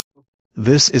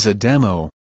This is a demo.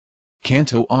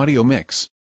 Canto audio mix.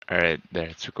 Alright, there,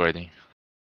 it's recording.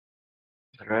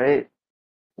 Right.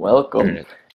 Welcome. Alright.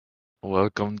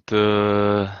 Welcome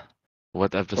to...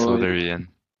 What episode are we in?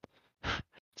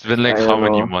 It's been like I how don't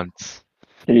many know. months?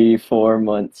 3-4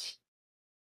 months.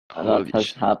 A lot Holy has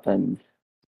shit. happened.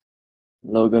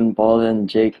 Logan Paul and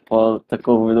Jake Paul took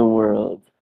over the world.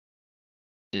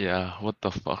 Yeah, what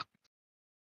the fuck?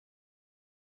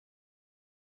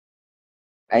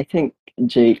 I think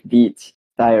Jake beats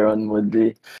Tyron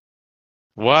Woodley.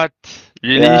 What?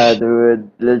 Really? Yeah,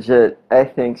 dude. Legit. I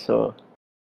think so.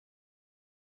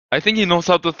 I think he knows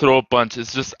how to throw a punch.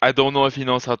 It's just, I don't know if he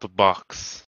knows how to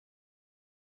box.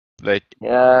 Like,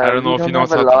 Yeah, I don't know we if he don't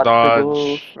knows have a how to lot to go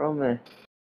dodge. from it.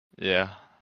 Yeah.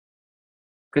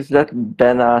 Because that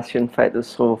Ben Askren fight was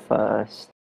so fast.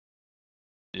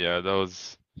 Yeah, that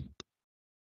was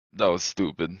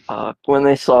stupid. When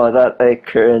I saw that, I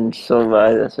cringed so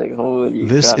bad. I was like, holy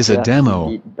This crap, is he a actually demo.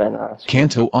 beat Ben Askren.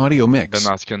 Canto audio Ben mix.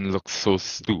 Askren looks so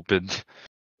stupid.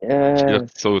 He Yeah.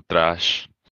 looked so trash.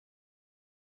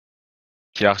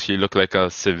 He actually looked like a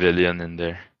civilian in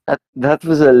there. That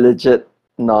was a legit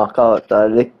knockout.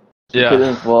 Like he Yeah.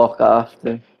 couldn't walk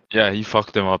after. Yeah, he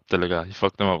fucked him up talaga. He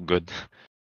fucked him up good.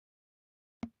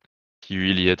 He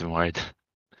really hit him hard.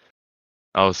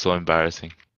 That was so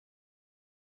embarrassing.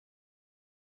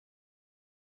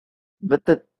 But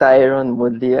the Tyron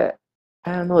Woodley, I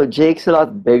don't know. Jake's a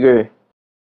lot bigger.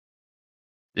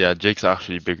 Yeah, Jake's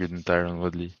actually bigger than Tyron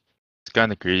Woodley. It's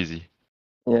kind of crazy.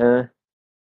 Yeah,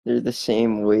 they're the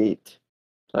same weight.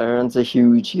 Tyron's a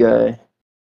huge guy.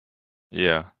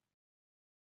 Yeah.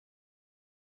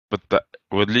 But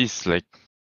Woodley's like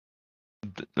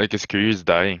his career is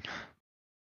dying.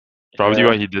 Probably Yeah,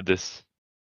 why he did this.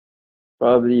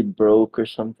 probably broke or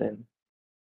something.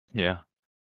 Yeah.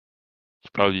 He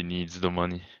probably needs the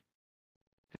money.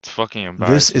 It's fucking This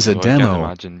embarrassing. is a though. I can't demo.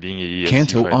 imagine being a UFC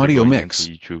Canto fighter audio going mix.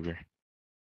 against a YouTuber.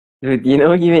 Dude, you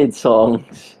know he made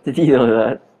songs. Did you know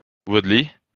that?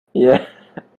 Woodley? Yeah,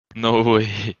 No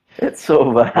way. it's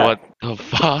so bad. What the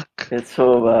fuck? It's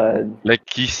so bad. Like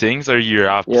he sings or he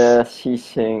raps? Yes, he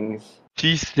sings.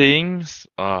 He sings?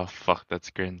 Oh fuck, that's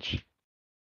cringe.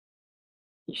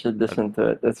 You should listen to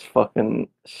it. It's fucking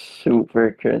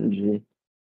super cringy.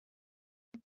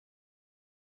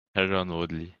 Tyron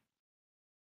Woodley.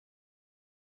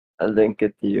 I'll link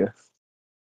it to you.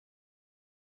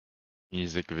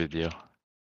 Music video.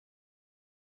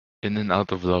 In and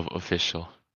Out of Love official.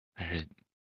 Alright.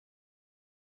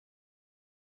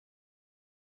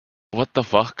 What the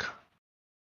fuck?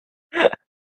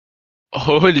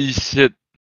 Holy shit.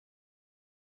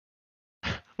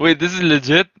 Wait, this is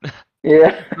legit?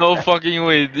 Yeah. No fucking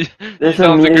way. He There's a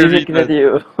sounds like a music retard.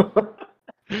 video.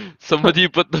 Somebody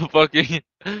put the fucking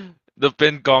the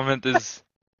pinned comment is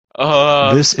This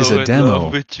I'm is so a in love demo.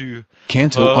 with you.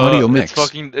 Canto audio mix.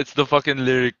 It's the fucking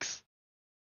lyrics.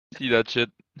 See that shit?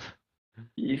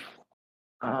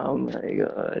 Oh my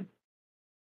god.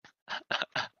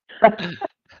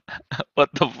 What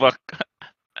the fuck?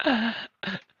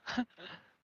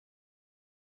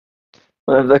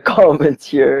 One of the comments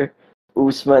here,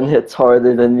 Usman hits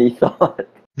harder than we thought.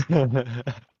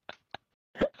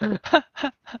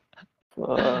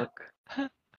 Fuck.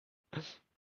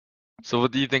 So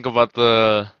what do you think about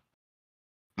the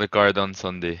card on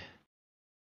Sunday?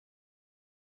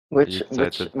 Which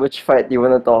excited? which fight do you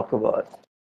want to talk about?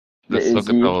 Let's look at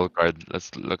Izzy? the whole card.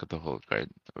 Let's look at the whole card.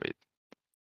 Wait.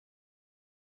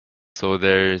 So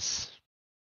there's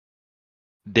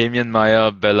Damian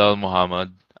Maya, Belal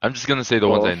Muhammad. I'm just gonna say the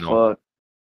ones I know. Fuck.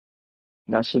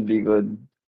 That should be good.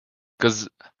 Because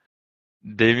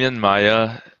Damian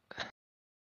Maya,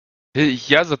 he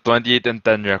has a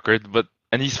 28-10 record,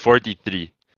 and he's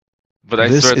 43. But I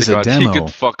This swear is to a God, he demo.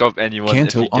 could fuck up anyone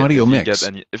Canto audio mix.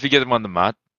 if you get him on the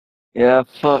mat. Yeah,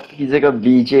 fuck. He's like a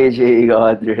BJJ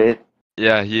god, right?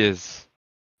 Yeah, he is.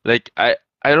 Like I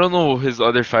don't know his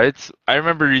other fights. I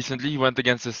remember recently he went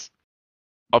against this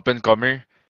up and comer,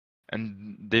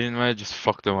 and Damian Maya just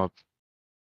fucked him up.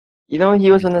 You know,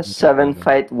 he was on a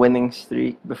 7-fight winning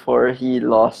streak before he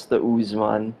lost to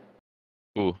Usman.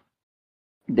 Who?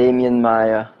 Damian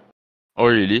Maya. Oh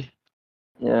really?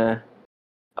 Yeah.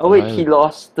 Oh wait, he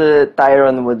lost to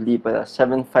Tyron Woodley, but a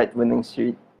 7-fight winning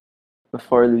streak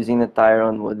before losing to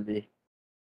Tyron Woodley.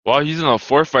 Wow, he's on a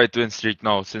 4-fight win streak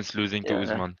now since losing to Yeah.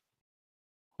 Usman.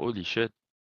 Holy shit.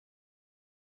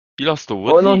 He lost to Oh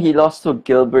Woodley? no, he lost to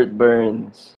Gilbert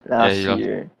Burns last he lost.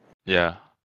 year. Yeah.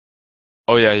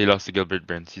 Oh yeah, he lost to Gilbert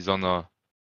Burns. He's on a.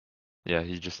 Yeah,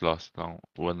 he just lost now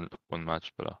one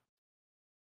match, but.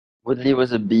 Woodley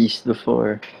was a beast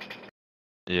before.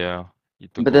 Yeah.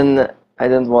 But then I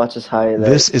didn't watch his highlights.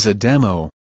 This is a demo.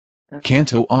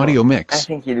 Kanto audio I mix.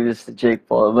 think he loses to Jake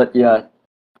Paul, but yeah,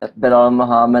 at Belal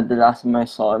Muhammad, the last time I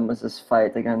saw him was his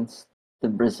fight against the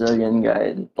Brazilian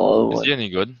guy, the tall Is he one. any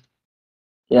good?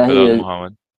 Yeah, he Bilal is.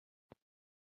 Muhammad.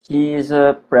 He's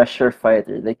a pressure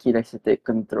fighter. Like, he likes to take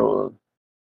control.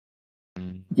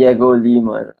 Mm. Diego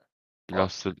Lima.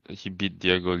 He beat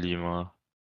Diego Lima.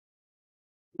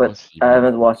 But What's he I beat?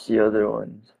 haven't watched the other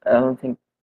ones. I don't think.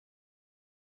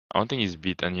 I don't think he's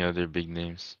beat any other big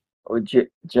names. Oh,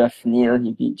 Jeff Neal.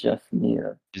 He beat Jeff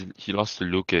Neal. He lost to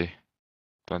Luke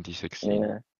 2016.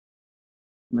 Yeah.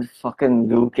 But fucking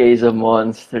Luke is a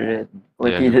monster.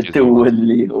 What Yeah, he Luke did is to a monster.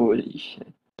 Woodley, holy shit.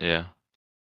 Yeah.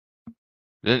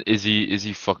 Then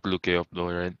Izzy fucked Luke up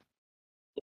though, right?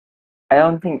 I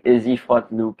don't think Izzy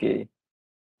fought Luke.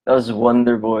 That was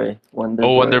Wonder Boy. Wonder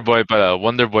Oh, Boy.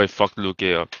 Wonder Boy fucked Luke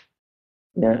up.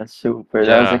 Yeah, super.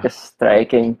 That was like Yeah. a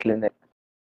striking clinic.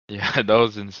 Yeah, that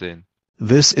was insane.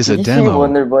 This is Did a you see demo.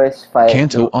 Wonder Boy's fight?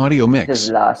 Kanto audio His mix.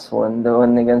 last one, the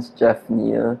one against Jeff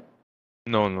Neal.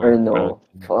 No, Or I no? don't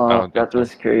think Fuck, that so.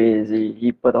 was crazy.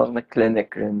 He put on the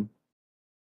clinic ring.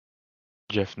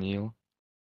 Jeff Neal.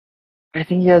 I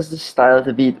think he has the style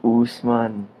to beat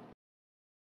Usman.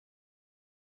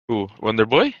 Who? Wonder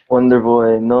Boy? Wonder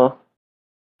Boy, no?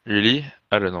 Really?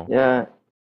 I don't know. Yeah.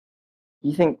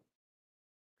 You think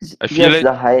I he feel has like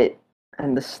the height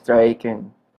and the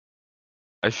striking?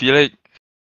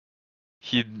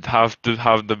 he'd have to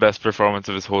have the best performance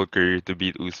of his whole career to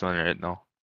beat Usman right now.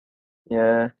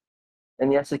 Yeah.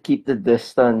 And he has to keep the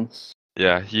distance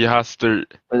Yeah, he has to.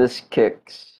 with his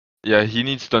kicks. Yeah, he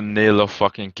needs to nail a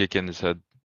fucking kick in his head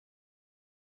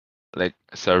like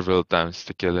several times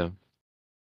to kill him.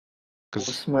 Cause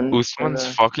Usman, Usman's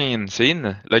fucking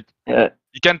insane. Like yeah,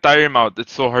 you can't tire him out.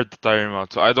 It's so hard to tire him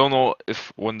out. So I don't know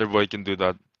if Wonder Boy can do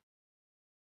that.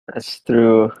 that's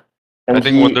true. I And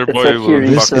think Wonder it's Boy like he will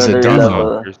reached This fuck is a another Usman demo. up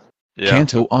level. first. Yeah.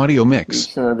 Kanto audio mix.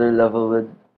 Reached another level with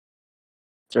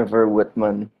Trevor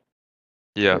Whitman.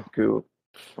 Yeah. That group.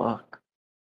 Fuck.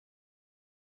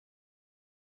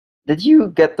 Did you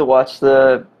get to watch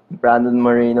the Brandon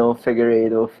Moreno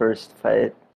Figueiredo first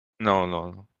fight? No.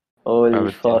 I Holy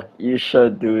haven't seen fuck. it. You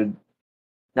should, dude.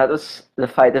 That was the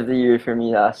fight of the year for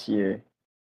me last year.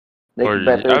 Oh, Like, really?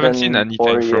 I better haven't seen than anything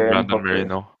from Poirier and Brandon Hooker.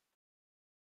 Moreno.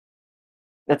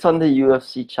 That's on the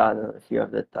UFC channel if you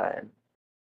have the time.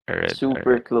 Alright.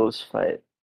 Super close fight.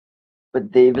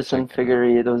 But Davis and check it out.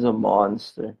 Figueiredo's a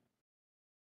monster.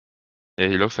 Yeah,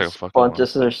 he looks like a His fucking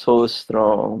punches monster. are so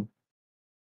strong.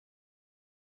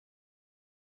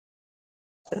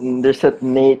 And there's that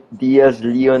Nate Diaz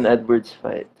Leon Edwards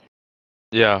fight.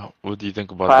 Yeah, what do you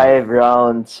think about that? 5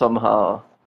 rounds somehow.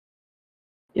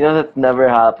 You know that never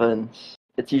happens.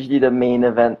 It's usually the main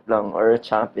event lang or a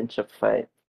championship fight.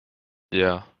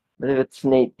 Yeah. But if it's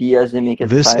Nate Diaz, they make it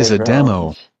This 5 is a demo.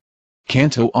 rounds.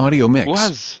 Kanto audio Who mix.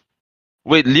 has?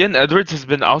 Wait, Leon Edwards has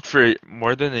been out for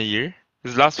more than a year?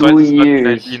 His last 2 fight was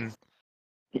years.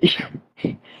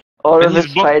 2019. All And of he's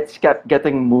his booked. fights kept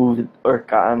getting moved or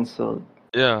cancelled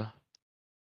Yeah.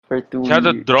 for 2 He had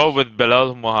a years. draw with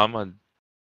Belal Muhammad.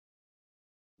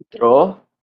 Draw?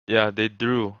 Yeah, they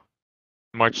drew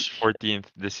March 14th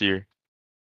this year.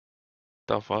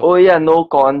 The fuck? Oh yeah, no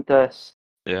contest.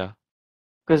 Yeah.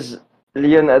 Because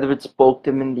Leon Edwards poked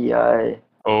him in the eye.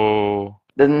 Oh,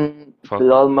 Then fuck.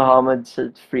 Bilal Muhammad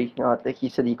started freaking out. Like, he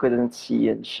said he couldn't see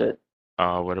and shit.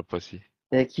 What a pussy.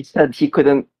 Like, he said he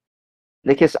couldn't.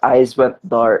 Like, his eyes went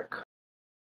dark.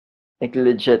 Like,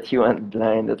 legit, he went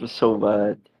blind. That was so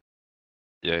bad.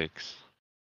 Yikes.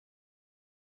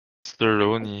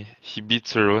 Cerrone. He beat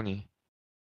Cerrone.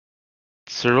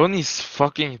 Cerrone's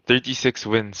fucking 36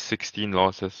 wins, 16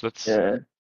 losses. That's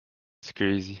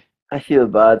crazy. I feel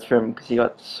bad for him because he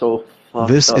got so fucked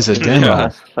This up is a in demo. the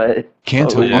last fight.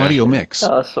 Kanto Yeah. audio shit. mix.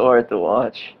 That was so hard to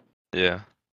watch. Yeah.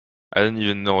 I didn't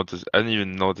even notice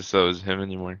that was him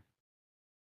anymore.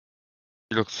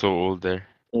 He looked so old there.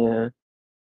 Yeah.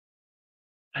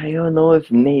 I don't know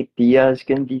if Nate Diaz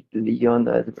can beat Leon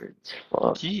Edwards.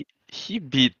 Fuck. He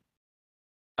beat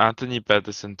Anthony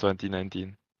Pettis in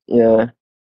 2019. Yeah.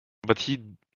 But he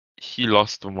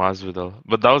lost to Masvidal.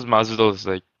 But that was Masvidal's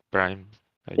like prime,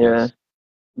 I Yeah. guess.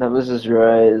 That was his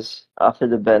rise after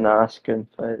the Ben Askren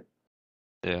fight.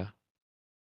 Yeah.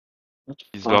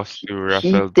 He's Fuck. lost to He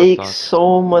Rafael takes Datan.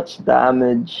 so much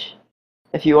damage.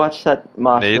 If you watch that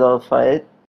Masvidal fight,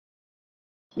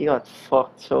 he got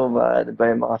fucked so bad by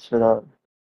Masvidal.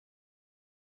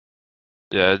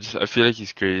 Yeah, I feel like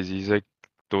he's crazy. He's like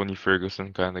Tony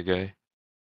Ferguson kind of guy.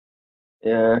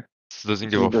 Yeah. Just doesn't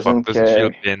He give a fuck. doesn't Doesn't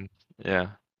feel care. pain.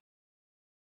 Yeah.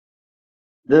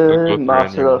 Don't The go through any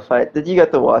Masvidal more. fight. Did you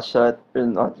get to watch that or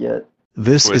not yet?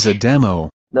 This is a Which demo.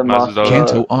 The Masvidal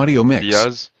Kanto Masvidal. audio mix.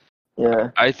 Diaz?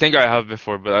 Yeah. I think I have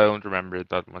before, but I don't remember it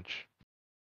that much.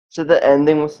 So the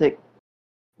ending was like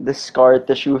the scar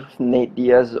tissue of Nate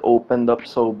Diaz opened up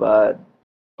so bad that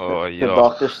Oh, the yuck.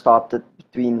 doctor stopped it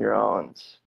between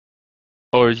rounds.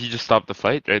 Oh, he just stopped the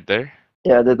fight right there?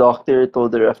 Yeah, the doctor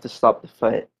told the ref to stop the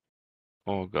fight.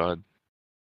 Oh, God.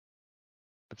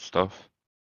 That's tough.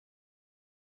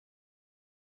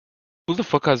 Who the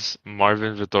fuck has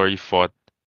Marvin Vittori fought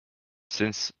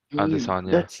since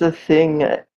Adesanya? That's the thing.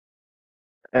 I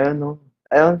don't know.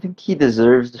 I don't think he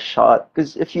deserves the shot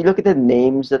because if you look at the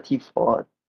names that he fought,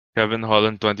 Kevin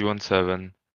Holland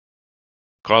 21-7.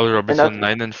 Carl and Robertson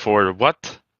that 9-4.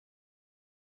 What?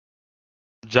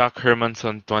 Jack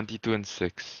Hermanson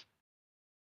 22-6.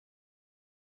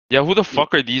 Yeah, who the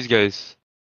fuck are these guys?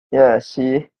 yeah,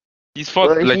 see, He's fought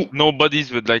well like he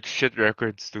nobodies with like shit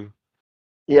records too.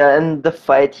 yeah, and the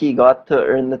fight he got to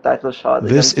earn the title shot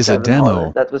This against is a Kevin Holland.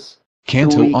 demo. That was 2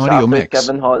 Kanto weeks audio after mix.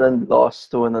 Kevin Holland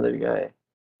lost to another guy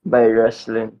by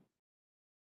wrestling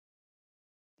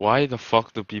Why the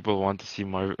fuck do people want to see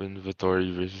Marvin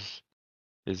Vittori versus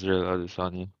Israel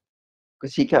Adesanya?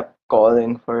 because he kept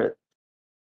calling for it.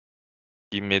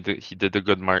 He did a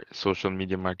good social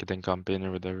media marketing campaign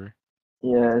or whatever.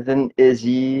 Yeah, then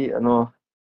Izzy,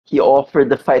 he offered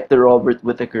the fight to Robert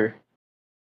Whittaker.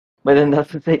 But then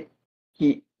that's the thing.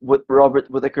 Robert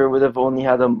Whittaker would have only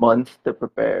had a month to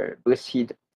prepare because he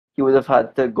would have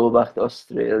had to go back to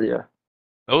Australia.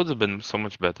 That would have been so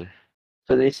much better.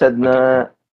 So they said Whittaker. na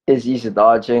Izzy's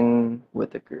dodging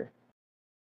Whittaker.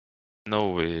 No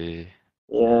way.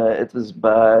 Yeah, it was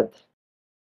bad.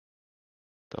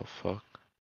 The fuck?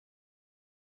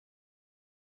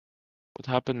 What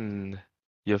happened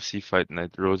in UFC Fight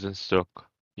Night? Rosenstruck.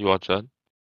 You watch that?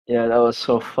 Yeah, that was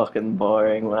so fucking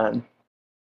boring, man.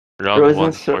 Round 1,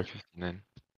 Rosenstruck 459.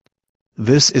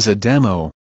 This is a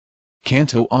demo.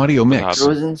 Kanto audio What mix.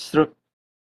 happened? Rosenstruck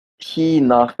he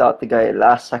knocked out the guy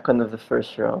last second of the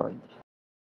first round.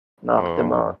 Knocked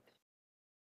him Oh. out.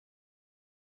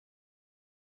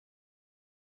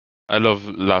 I love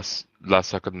last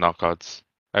second knockouts.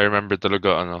 I remember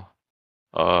talaga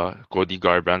Cody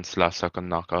Garbrandt's last second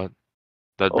knockout.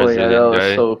 That Oh yeah, that Brazilian was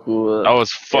guy. so cool. That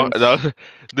was Against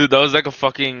dude, that was like a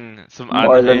fucking some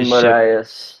anime Marlon shit.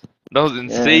 Moraes. That was Yeah.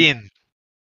 insane.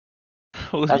 That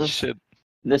Holy was shit.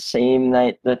 the same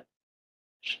night that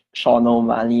Sean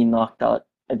O'Malley knocked out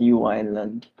Eddie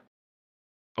Wineland.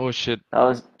 Oh shit. That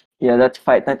was that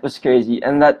fight night was crazy,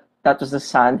 and that was the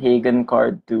Sandhagen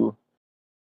card too.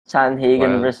 Sandhagen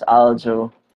Wild. versus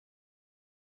Aljo.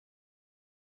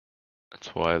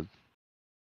 That's wild.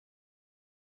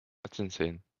 That's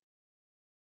insane.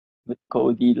 But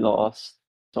Cody lost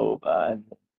so bad.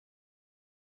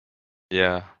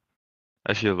 Yeah.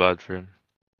 I feel bad for him.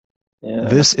 Yeah,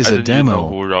 This is I a didn't even know demo.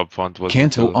 who Rob Font was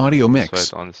Kanto until audio this mix.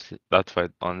 fight, honestly. That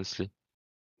fight, honestly.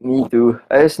 me too.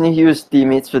 I just knew he was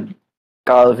teammates with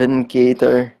Calvin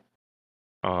Cater.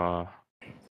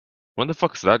 When the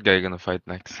fuck's that guy gonna fight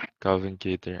next? Calvin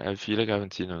Cater. I feel like I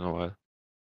haven't seen him in a while.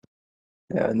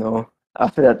 Yeah, no.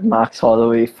 After that Max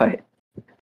Holloway fight,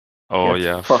 Oh got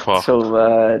yeah, fucked fuck. so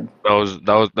bad.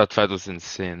 That fight was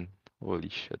insane. Holy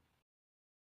shit.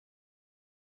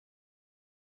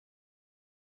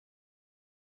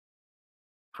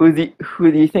 Who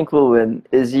do you think will win?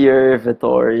 Izzy or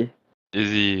Vittori?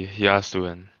 He has to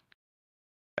win.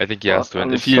 I think he has Fuck, to win.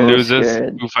 I'm If he so loses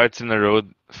scared. 2 fights in a row,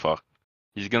 fuck.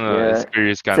 His Yeah,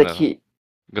 career's it's like kinda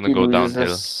gonna he go loses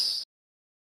downhill. his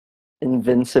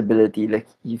invincibility. Like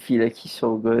you feel like he's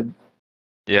so good.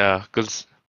 Yeah, cause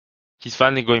he's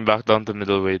finally going back down to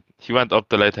middleweight. He went up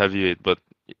to light heavyweight, but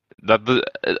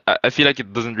I feel like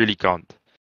it doesn't really count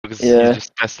because he's Yeah,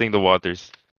 just testing the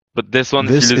waters. But this one,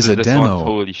 if he This is loses a this one, demo.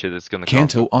 holy shit, it's gonna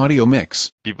count. Kanto audio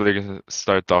mix. People are gonna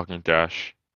start talking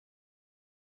trash.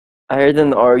 I heard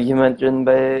an argument written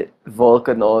by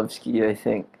Volkanovski, I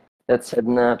think, that said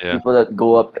na Yeah, people that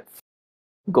go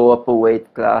up a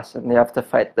weight class and they have to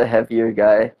fight the heavier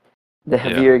guy. The yeah,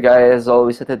 heavier guy is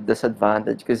always at a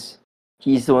disadvantage because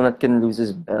he's the one that can lose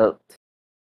his belt.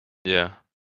 yeah.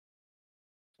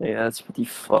 Yeah, that's pretty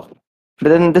fucked. But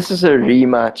then this is a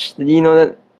rematch. Did you know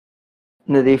that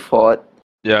they fought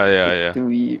Yeah. 2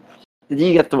 years? Did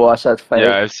you get to watch that Yeah, fight?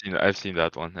 I've seen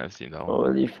that one. I've seen that one.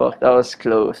 Holy fuck, that was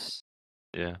close.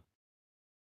 Yeah.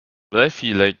 But I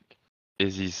feel like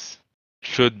Izzy's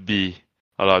should be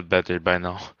a lot better by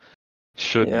now.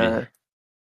 Should be. Yeah.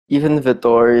 Even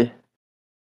Vittori.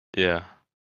 Yeah.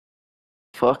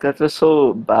 Fuck, that was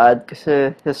so bad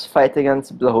because his fight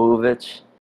against Blachowicz,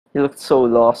 he looked so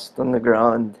lost on the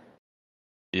ground.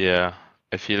 Yeah,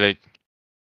 I feel like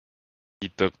he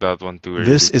took that one too early.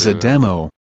 This is a To, demo.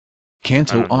 I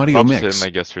Kanto don't know. audio Props to him, mix. I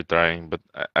guess, for trying, but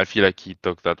I feel like he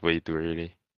took that way too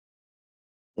early.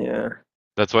 Yeah.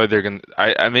 That's why they're gonna.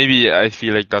 I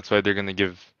feel like that's why they're gonna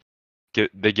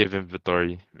they give him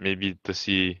Vittori, maybe to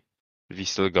see if he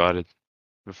still got it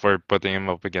before putting him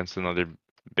up against another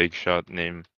big shot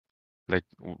name like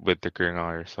Whittaker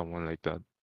or someone like that.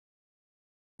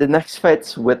 The next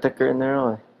fight's Whittaker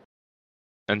now.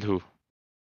 And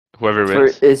whoever For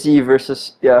wins, Izzy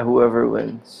versus whoever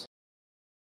wins.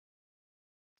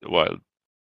 wild.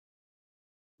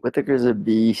 Whittaker's a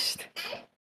beast.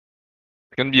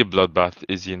 It's gonna be a bloodbath,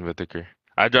 Izzy and Whittaker.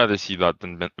 I'd rather see that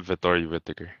than Vittori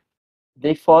Whittaker.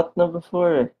 They fought now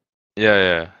before.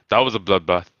 Yeah, that was a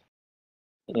bloodbath.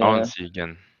 I want Yeah. to see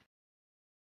again.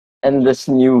 And this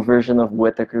new version of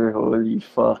Whittaker, holy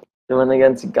fuck. The one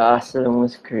against Gastelum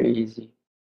was crazy.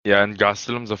 Yeah, and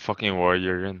Gastelum's a fucking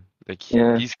warrior, and like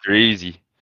Yeah. he's crazy.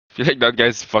 I feel like that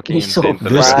guy's fucking He's so insane to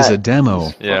This look is at. a fat. demo.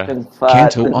 He's Yeah. fucking fat.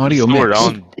 Kanto and audio He's so mix.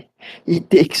 round. He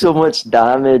takes so much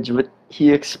damage, but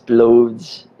he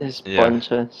explodes his Yeah.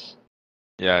 punches.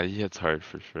 Yeah, he hits hard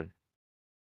for sure.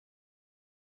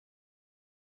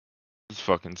 He's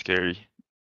fucking scary.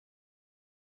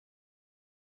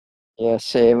 Yeah,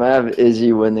 same. I have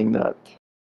Izzy winning that.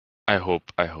 I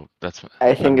hope. That's what I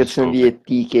I'm think it's just gonna be a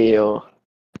hoping. TKO.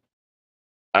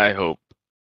 I hope.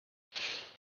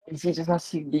 Izzy just has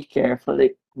to be careful,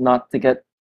 like not to get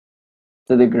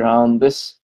to the ground.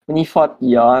 When he fought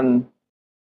Jan,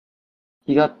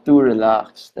 he got too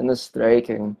relaxed in the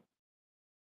striking.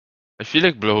 I feel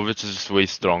like Blachowicz is just way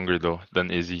stronger though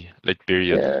than Izzy. Like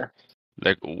period. Yeah.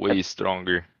 Like way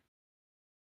stronger.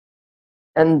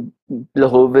 And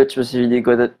Blachowicz was really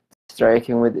good at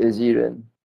striking with Izzy then.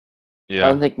 I Yeah.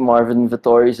 don't think Marvin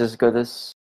Vittori's as good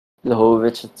as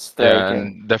Blachowicz at Yeah, striking.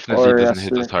 and definitely Or doesn't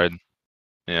hit wrestling. as hard.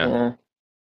 Yeah. Yeah.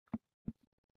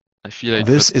 I feel like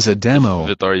This is a if demo.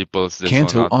 Vittori pulls this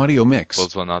Kanto audio mix.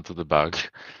 pulls one out of the bag,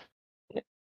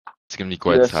 it's gonna be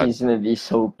quite UFC's sad. gonna be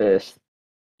so pissed.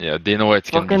 Yeah, Dana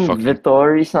White's gonna be Fucking fucking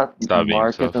Vittori's not stabbing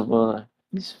himself. marketable.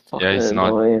 He's fucking Yeah, he's not.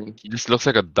 annoying. He just looks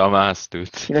like a dumbass,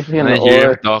 dude. He looks like When an I hear him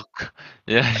orc. talk,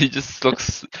 yeah, he just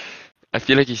looks. I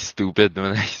feel like he's stupid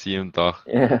when I see him talk.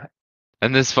 Yeah,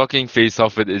 And this fucking face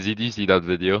off with Izzy, do you see that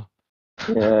video?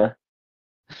 yeah.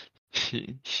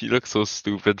 He looks so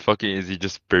stupid. Fucking Izzy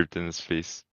just burped in his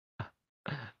face.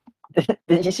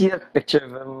 Did you see the picture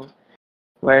of him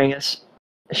wearing his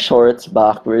shorts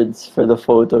backwards for the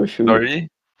photo shoot? Sorry?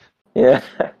 Yeah,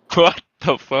 What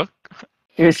the fuck?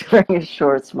 he was wearing his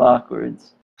shorts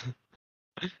backwards.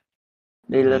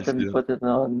 They let Nice, him yeah. put it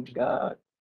on. God.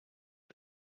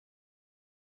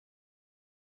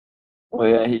 Oh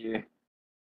yeah, here.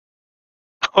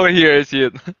 Oh, here I see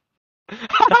it.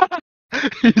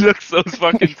 He looks so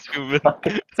fucking stupid.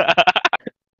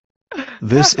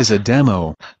 This is a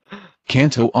demo.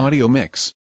 Kanto audio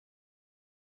mix.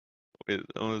 Wait,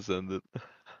 I'm gonna send it.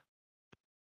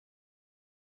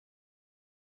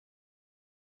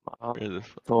 Wow, Where the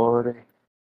fuck? Tore.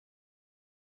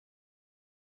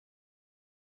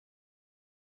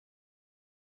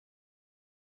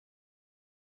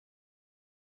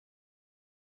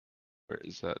 Where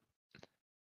is that?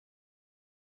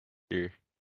 Here.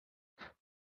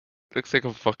 Looks like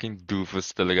a fucking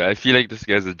doofus talaga. I feel like this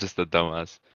guy's just a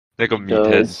dumbass. Like a He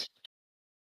meathead. does.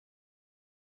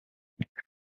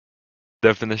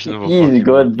 Definition of a He's fucking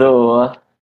good meathead. though.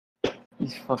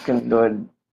 He's fucking good.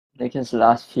 Like his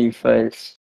last few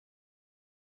fights.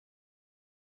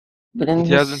 But then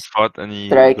He hasn't his fought any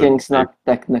good striking's like. not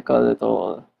technical at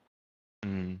all.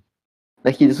 Mm,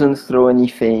 Like he doesn't throw any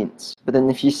feints. But then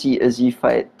if you see Izzy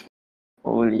fight,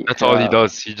 holy that's all he crap.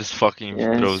 does. He just fucking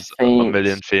Yeah, his throws a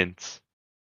million feints. feints.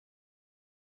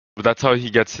 But that's how he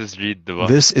gets his read, diba?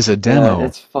 This is a Yeah, demo.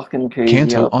 it's fucking crazy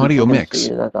Kanto how people audio can mix.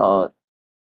 figure that out.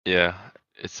 Yeah,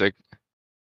 it's like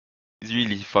he's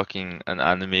really fucking an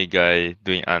anime guy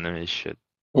doing anime shit.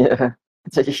 Yeah.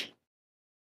 It's like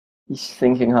he's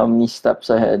thinking how many steps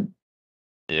ahead.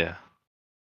 Yeah.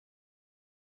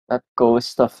 That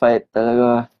Costa fight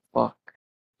talaga. Fuck.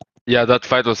 Yeah, that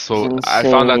fight was It's so. I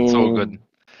found that so good. insane.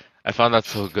 I found that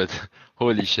so good.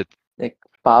 Holy shit. Like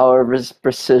power versus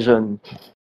precision.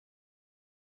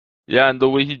 Yeah, and the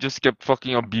way he just kept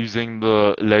fucking abusing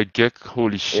the leg kick.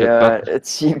 Holy shit. Yeah, That it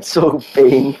seemed so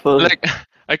painful. like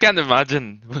I can't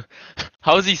imagine.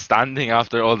 How is he standing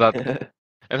after all that? Yeah.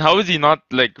 And how is he not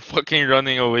like fucking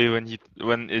running away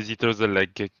when Izzy throws a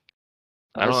leg kick?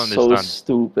 I That was don't so understand.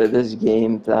 stupid. His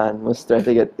game plan was trying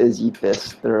to get Izzy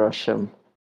pissed to rush him.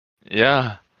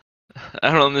 Yeah.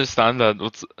 I don't understand that.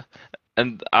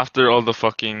 And after all the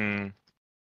fucking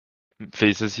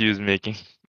faces he was making.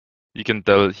 You can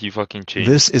tell he fucking changed.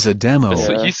 This is a demo.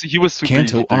 Yeah. He was super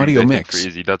Kanto easy to read, audio I think, mix. for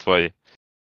Izzy. That's why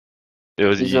it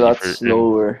was He's easy a lot for him.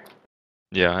 slower.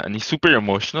 Yeah, and he's super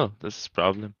emotional. That's his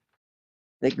problem.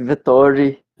 Like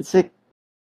Vittori. It's like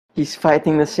he's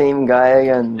fighting the same guy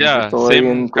again. Yeah, Vittori same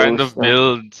and kind of Costa.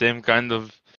 build, same kind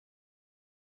of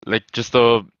like just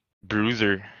a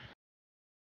bruiser.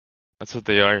 That's what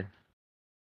they are.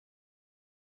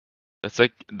 That's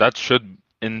like that should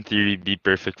in theory be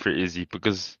perfect for Izzy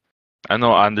because I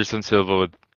know Anderson Silva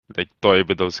would like toy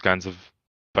with those kinds of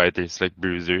fighters like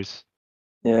bruisers.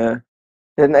 Yeah.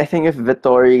 And I think if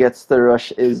Vittori gets to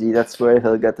rush Izzy, that's where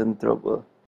he'll get in trouble.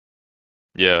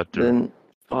 Yeah, true. Then,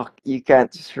 fuck, you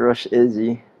can't just rush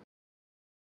Izzy.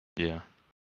 Yeah.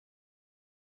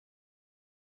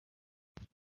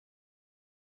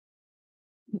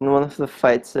 In one of the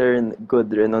fights there in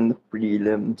Goodrin on the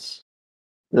prelims,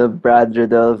 the Brad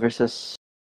Riddell versus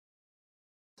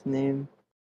what's his name?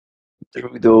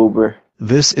 Drew Dober.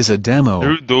 This is a demo.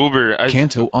 Drew Dober,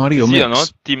 Kanto audio is he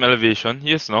mix. Team Elevation?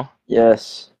 Yes, no?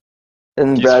 Yes.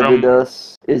 And He's Brad from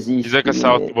Riddell's Izzy's he's like a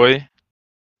South teammate. boy.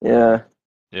 Yeah.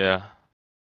 Yeah.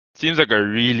 Seems like a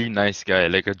really nice guy,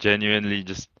 like a genuinely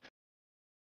just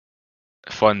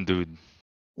fun dude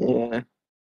Yeah.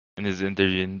 in his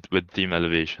interview with Team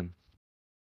Elevation.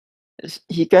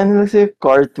 He kind of looks like a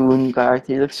cartoon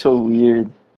character. He looks so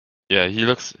weird. Yeah, he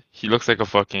looks like a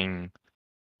fucking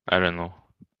I don't know.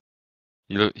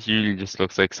 He really just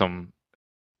looks like some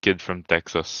kid from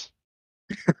Texas.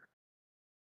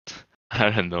 I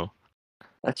don't know.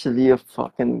 That should be a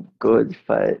fucking good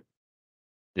fight.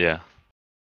 Yeah.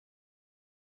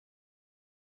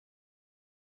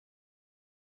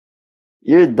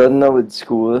 You're done now with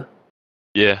school.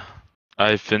 Yeah.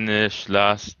 I finished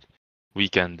last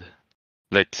weekend.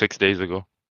 Like 6 days ago.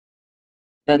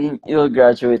 Then you'll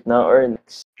graduate now or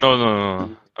next.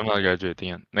 No. I'm not graduating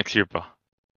yet. Next year pa.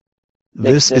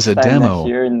 Like This is a time next demo.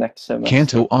 year or next semester.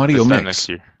 Kanto audio This time mix. next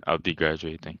year I'll be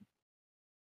graduating.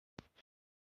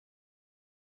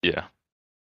 Yeah.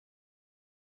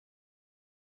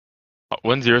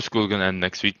 When's your school gonna end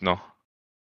next week? No.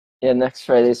 Yeah, next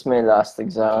Friday is my last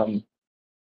exam.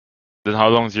 Then how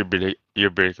long's your break? Your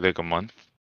break like a month?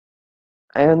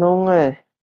 I don't know nga.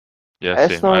 Yeah, I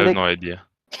just same. know, I have like, no idea.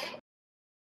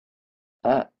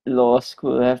 law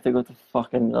school. I have to go to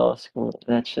fucking law school.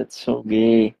 That shit's so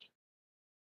gay.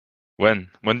 When?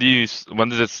 When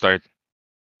does it start?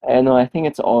 I don't know. I think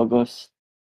it's August.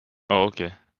 Oh,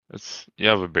 okay. You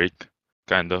have a break,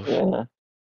 kind of. Yeah.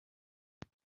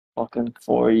 Fucking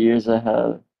 4 years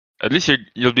ahead. At least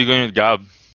you'll be going with Gab.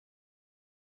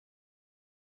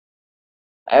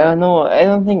 I don't know. I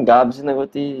don't think Gab's gonna go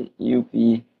to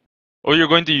UP. Oh, you're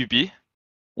going to UP?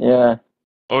 Yeah.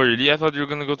 Oh, really? I thought you were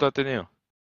gonna go to Ateneo.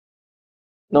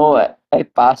 No, I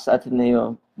passed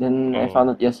Ateneo. Then I Oh. found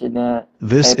out yesterday that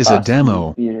This I is a passed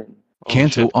demo. UP rin. Oh,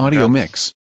 Kanto shit, audio congrats.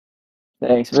 mix.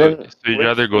 Thanks. So, But then, so you'd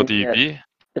rather go to UP?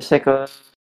 There's like a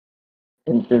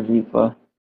interview pa.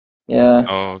 Yeah.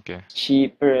 Oh, okay.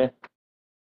 Cheaper. Eh.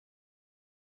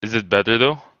 Is it better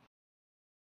though?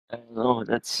 I don't know.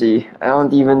 Let's see. I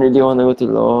don't even really want to go to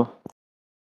law.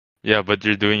 Yeah, but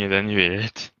you're doing it anyway,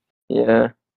 right?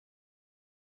 Yeah.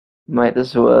 Might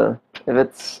as well. If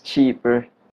it's cheaper,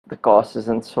 the cost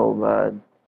isn't so bad.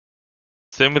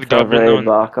 Same with If Gab ever I naman.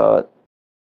 back out.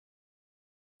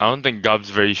 I don't think Gab's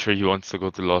very sure he wants to go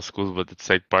to law school, but it's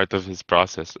like part of his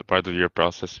process, part of your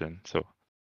process, rin. So,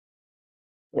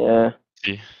 Yeah.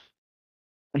 see,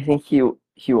 I think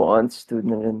he wants to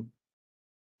then.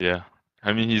 yeah.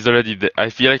 I mean, he's already there. I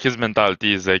feel like his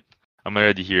mentality is like, I'm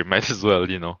already here, might as well,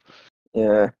 you know.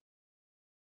 Yeah.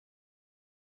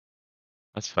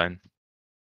 That's fine.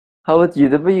 How about you?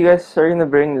 But you guys are gonna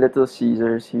bring Little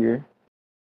Caesars here.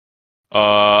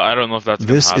 I don't know if that's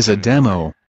This gonna is a happen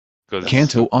demo. because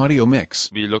Kanto audio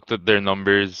mix. we looked at their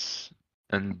numbers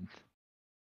and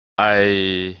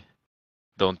I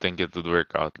don't think it would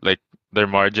work out. Like their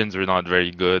margins were not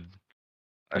very good,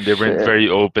 and they weren't Shit. very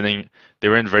opening. They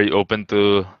weren't very open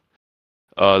to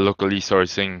locally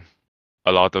sourcing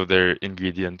a lot of their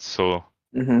ingredients. So,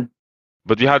 Mm-hmm.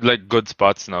 but we had like good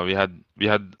spots now. We had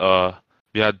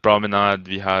Promenade,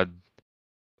 we had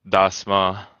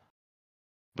Dasma,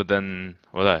 but then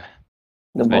wala.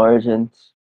 The Like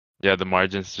margins. yeah, the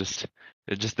margins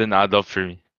it just didn't add up for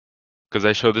me. Because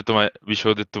we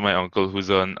showed it to my uncle who's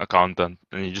an accountant,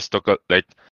 and he just took like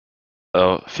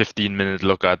a 15-minute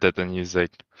look at it, and he's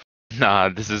like, "Nah,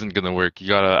 this isn't gonna work. You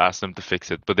gotta ask them to fix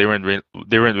it." But they weren't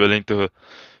willing to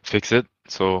fix it,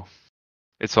 so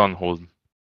it's on hold.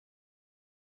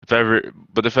 If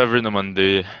ever naman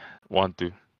they want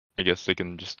to, I guess they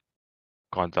can just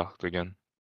contact again.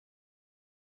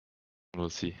 We'll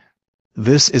see.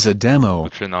 This is a demo.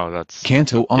 But for now, that's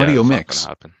Kanto yeah, Audio it's not Mix. gonna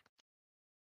happen.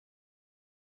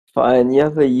 Fine, you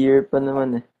have a year pa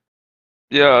naman eh.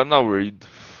 Yeah, I'm not worried.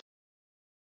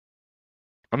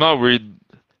 I'm not worried,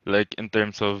 like in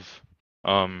terms of,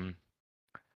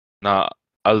 nah,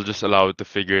 I'll just allow it to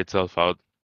figure itself out.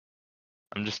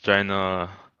 I'm just trying to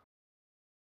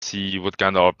see what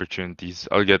kind of opportunities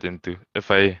I'll get into.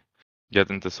 If I get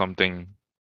into something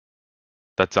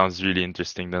that sounds really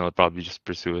interesting, then I'll probably just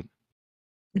pursue it.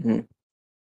 Mhm.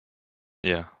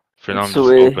 Yeah. For now, I'm So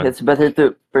just open. it's better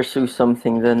to pursue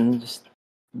something than just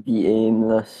be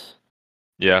aimless.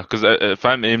 Yeah, because if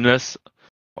I'm aimless,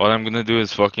 all I'm gonna do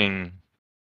is fucking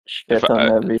if Shit on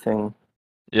everything.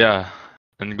 yeah,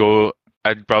 and go.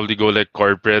 I'd probably go like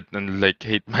corporate and like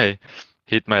hate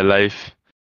my life,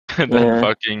 and then Yeah.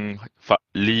 fucking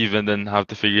leave and then have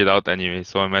to figure it out anyway.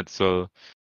 So I might as well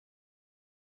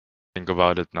think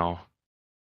about it now.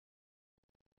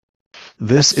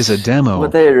 This is a That's demo.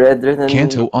 what I read written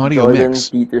Kanto in Audio Jordan Mix.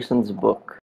 Peterson's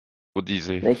book. What do you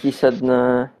say? Like he said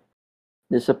na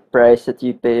there's a price that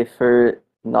you pay for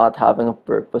not having a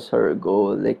purpose or a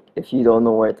goal. Like if you don't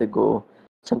know where to go,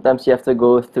 sometimes you have to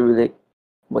go through like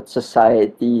what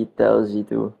society tells you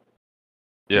to.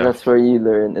 Yeah, That's where you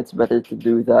learn. It's better to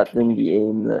do that than be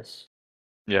aimless.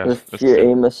 yeah, If that's you're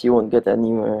true. aimless, you won't get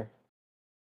anywhere.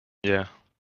 Yeah,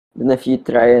 Then if you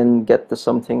try and get to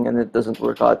something and it doesn't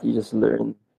work out, you just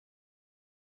learn.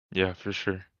 yeah, for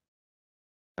sure.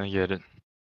 I get it.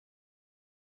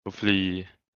 Hopefully,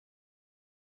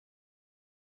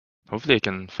 hopefully I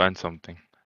can find something.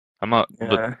 I'm not,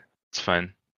 but Yeah. it's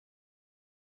fine.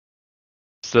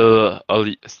 Still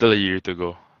a year to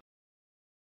go.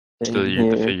 Still a Same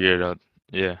year to here. figure it out.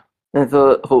 Yeah.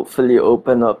 It'll hopefully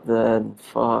open up then.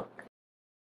 Fuck.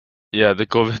 Yeah, the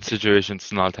COVID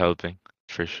situation's not helping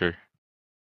for sure.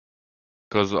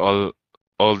 Because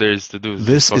all there is to do is just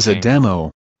This is a fucking,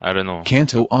 demo. I don't know,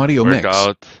 Kanto Audio work Mix.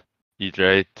 out, eat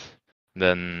right,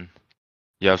 then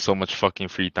you have so much fucking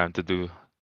free time to do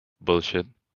bullshit.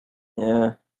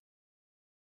 Yeah.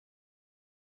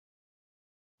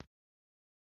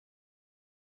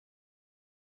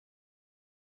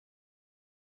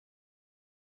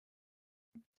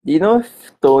 Do you know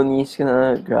if Tony's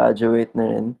gonna graduate na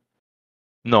rin?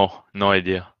 No, no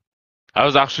idea. I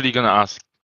was actually gonna ask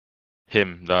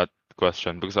him that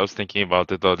question because I was thinking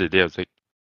about it the other day. I was like,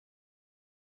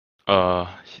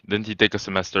 didn't he take a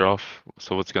semester off?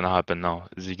 So what's gonna happen now?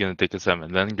 Is he gonna take a sem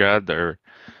and then grad, or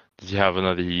does he have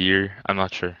another year? I'm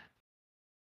not sure.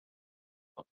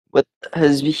 But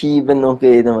has he been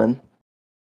okay naman?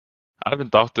 I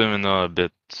haven't talked to him in a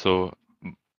bit, so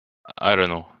I don't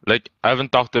know. Like I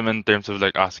haven't talked to him in terms of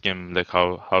like asking him like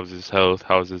how's his health,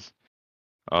 how's his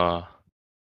uh,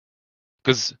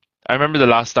 because I remember the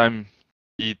last time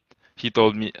he he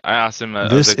told me I asked him I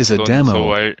was This like, is a Tony, so demo.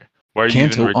 why are you even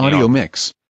Kanto working Audio out?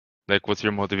 Mix. Like what's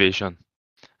your motivation?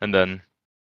 And then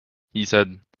he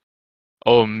said,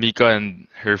 oh, Mika and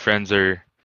her friends are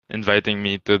inviting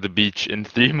me to the beach in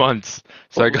 3 months,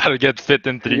 so I gotta get fit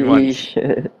in 3 months.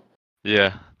 Shit.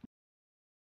 Yeah.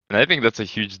 And I think that's a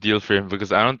huge deal for him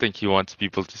because I don't think he wants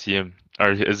people to see him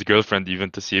or his girlfriend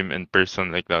even to see him in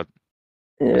person like that.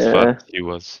 As fat Yeah. as he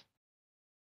was.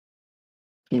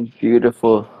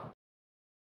 Beautiful.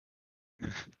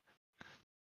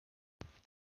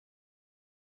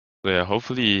 So yeah,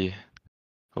 hopefully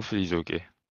he's okay.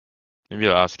 Maybe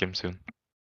I'll ask him soon.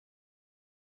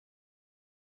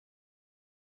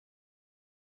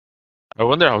 I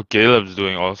wonder how Caleb's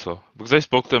doing also. Because I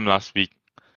spoke to him last week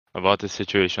about his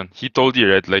situation. He told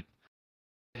you, right? Like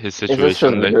his Is this a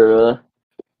situation, like girl?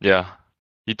 yeah.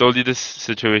 He told you this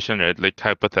situation, right? Like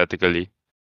hypothetically.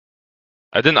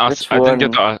 I didn't ask. Which I didn't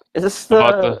get to one? ask Is this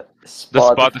about the the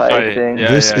Spotify Spotify. thing?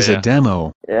 Yeah, This yeah, is a yeah.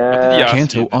 demo. What did he Yeah. ask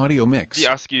Kanto you? Audio Did he Mix.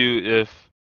 ask you if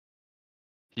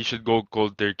he should go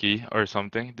cold turkey or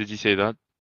something? Did he say that?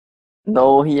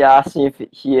 No, he asked me if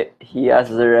he has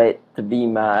the right to be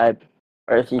mad,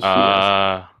 or if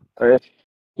Ah, or if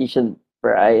he should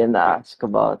try and ask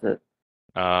about it.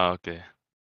 okay.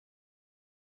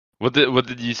 What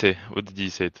did you say? What did you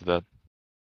say to that?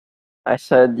 I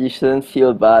said you shouldn't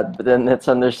feel bad, but then it's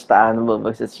understandable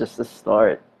because it's just a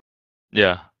start.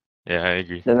 Yeah, yeah, I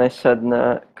agree. Then I said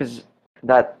na, because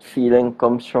that feeling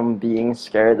comes from being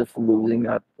scared of losing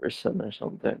that person or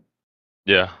something.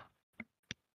 Yeah,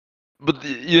 but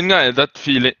yun nga, that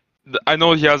feeling. I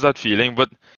know he has that feeling,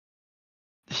 but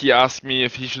he asked me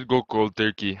if he should go cold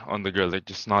turkey on the girl, like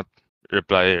just not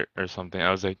reply or something.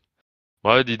 I was like,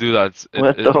 why would you do that?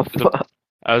 What the fuck?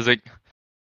 I was like,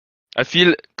 I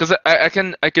feel because I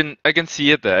can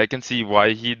see it. I can see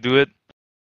why he do it.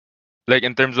 Like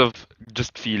in terms of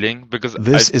just feeling, because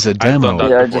This is a I've done demo. that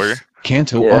Yeah, before. just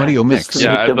Kanto yeah, Audio just to Mix. Yeah,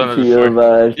 make I've them done it feel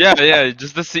before. bad. Yeah,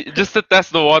 just to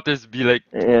test the waters, be like,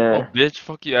 oh Yeah, bitch,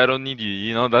 fuck you, I don't need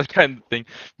you, that kind of thing.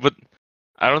 But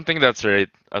I don't think that's right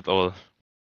at all.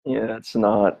 yeah, it's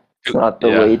not the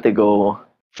way Yeah, to go.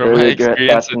 from You'll my regret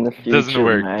experience, that in the it doesn't future,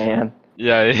 work. man.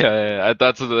 Yeah.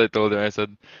 That's what I told him. I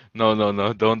said,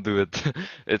 no, don't do it.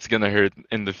 It's gonna hurt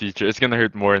in the future. It's gonna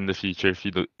hurt more in the future if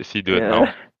you do it now.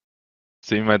 Yeah,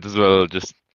 So you might as well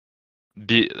just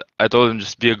be. I told him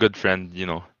just be a good friend.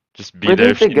 Just be were there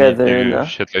they if you need together, to, no?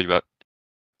 shit like that.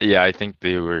 Yeah, I think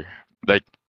they were. Like,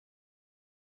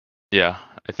 yeah,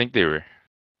 I think they were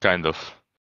kind of.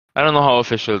 I don't know how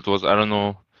official it was. I don't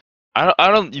know.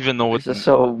 I don't even know what. It's just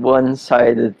a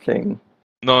one-sided thing.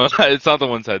 No, it's not a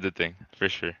one-sided thing for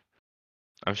sure.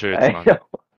 I'm sure it's I not. know.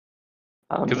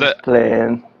 I'm Because just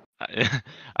playing.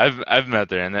 I've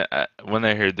met her, and when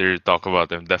I heard her talk about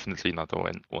them, definitely not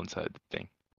a one-sided thing.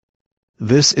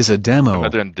 This is a I met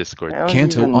demo. her in Discord. I don't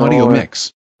Kanto even Audio know her.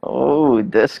 Mix. Oh,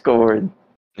 Discord.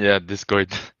 Yeah,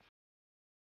 Discord.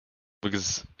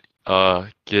 Because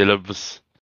Caleb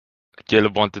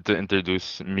wanted to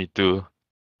introduce me to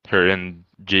her and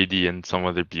JD and some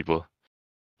other people.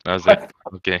 I was like,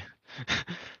 okay.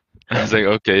 I was like,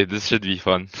 okay, this should be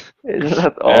fun. Isn't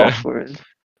that Yeah. awkward?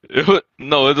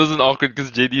 No, it wasn't awkward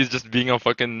because JD is just being a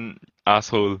fucking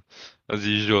asshole as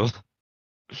usual.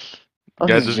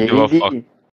 Guy Who's doesn't give a fuck. JD?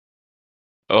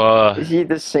 Uh, Is he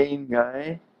the same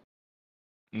guy?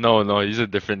 no, he's a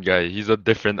different guy. He's a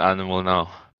different animal now.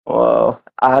 Wow.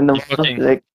 He Animal,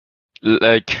 fucking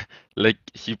like, like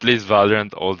he plays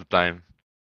Valorant all the time.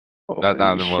 That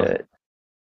holy animal. shit.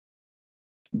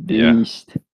 Yeah.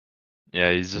 Beast.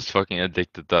 Yeah, he's just fucking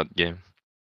addicted to that game.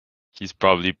 He's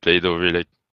probably played over like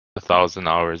 1,000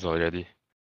 hours already.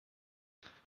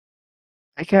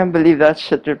 I can't believe that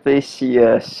shit replaced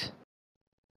CS.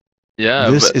 Yeah,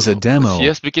 This but is a demo.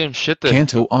 CS became shit then.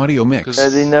 Kanto Audio Mix.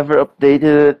 They never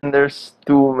updated it and there's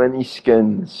too many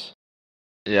skins.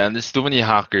 Yeah, and there's too many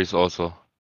hackers also.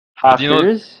 But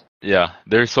Hackers? yeah,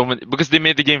 there's so many because they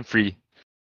made the game free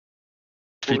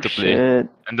Oh to play. shit.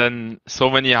 And then so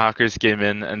many hackers came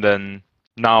in, and then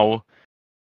now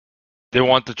they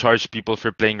want to charge people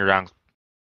for playing ranked.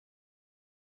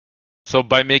 So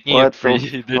by making it What the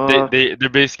free, fuck? they're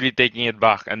basically taking it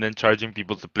back and then charging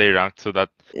people to play ranked so that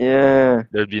Yeah.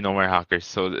 there'd be no more hackers.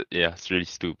 So yeah, it's really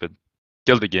stupid.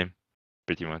 Kill the game,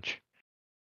 pretty much.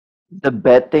 The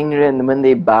betting, and when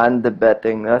they banned the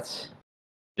betting,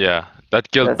 Yeah,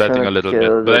 that killed that's when betting a it little bit,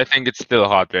 killed but I it. think it's still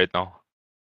hot right now.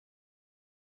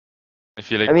 I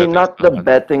feel I like mean, betting's not still the hot.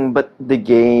 betting, but the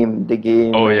game. The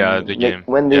game. Oh I yeah, the mean, like game.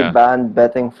 when they Yeah, banned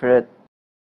betting for it.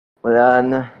 Wala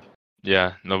na.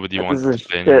 yeah. Nobody That was wanted a to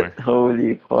play anymore. shit.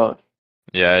 Holy fuck.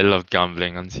 Yeah, I love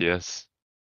gambling on CS.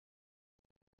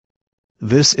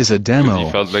 This is a Because you demo.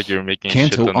 felt like you were making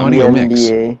shit Kanto on Audio Mix.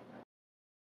 NBA.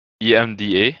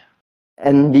 EMDA.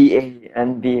 NBA.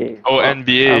 NBA. Oh, Fuck.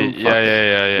 NBA. I'm Yeah, fucking yeah,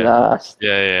 yeah, yeah, lost.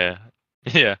 yeah.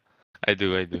 Yeah, I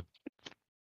do.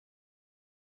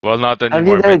 Well, not Have you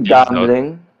anymore. My done team's out.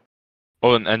 gambling?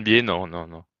 Oh, in NBA,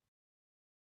 no.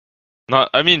 Not.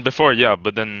 I mean, before, yeah,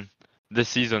 but then this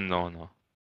season, no.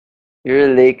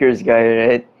 You're a Lakers guy,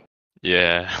 right?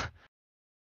 Yeah,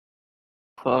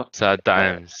 Fuck. sad I,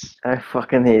 times. I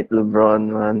fucking hate LeBron,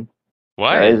 man.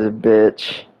 Guy's Why? a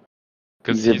bitch.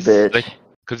 Cause He's a he's like, bitch.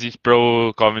 cause he's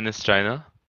pro-communist China.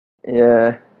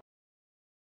 Yeah.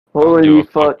 I don't give Holy a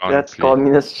fuck, fuck, that honestly.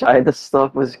 communist China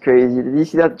stuff was crazy. Did you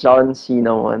see that John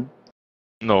Cena one?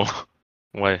 No.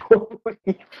 Why?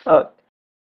 Holy fuck.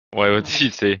 Why would he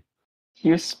say?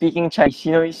 He was speaking Chinese.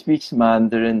 You know he speaks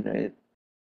Mandarin, right?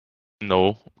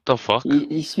 No. What the fuck?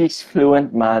 He speaks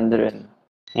fluent Mandarin.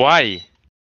 Why?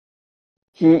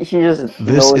 He just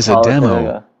This knows is a how demo.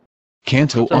 talaga.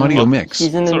 Kanto What the Audio fuck? Mix.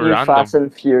 He's in the So new Fast random.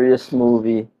 and Furious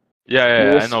movie. He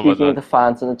Yeah, was I know about speaking that. to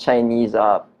fans on the Chinese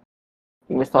app.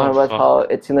 He was Oh talking about fuck. how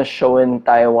it's gonna show in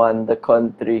Taiwan, the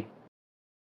country.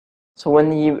 So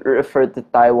when he referred to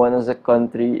Taiwan as a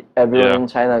country, everyone Yeah. in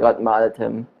China got mad at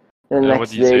him. And the And what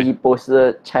next do you day, say? he posted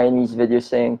a Chinese video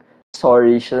saying,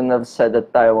 "Sorry, shouldn't have said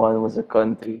that Taiwan was a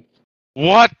country."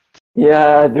 What?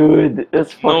 Yeah, dude,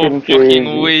 it's No fucking fucking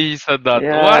crazy. way he said that.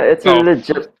 Yeah, What it's a the fuck?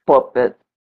 legit puppet.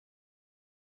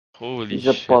 Holy He's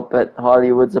a shit. puppet.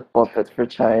 Hollywood's a puppet for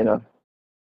China.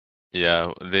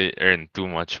 Yeah, they earn too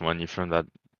much money from that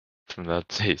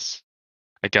place.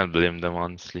 I can't blame them,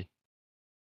 honestly.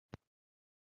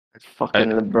 I Fucking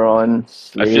LeBron,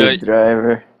 I feel slave like,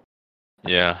 driver.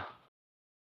 yeah.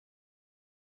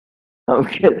 I'm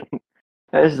kidding.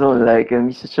 I just don't like him.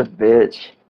 He's such a bitch.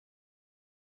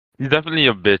 He's definitely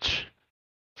a bitch.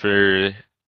 For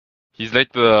he's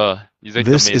like the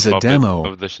This main is a puppet demo.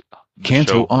 of the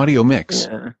Kanto show, Audio Mix.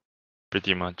 Yeah.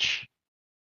 pretty much.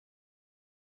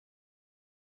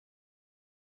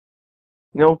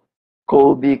 You know,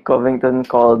 Colby Covington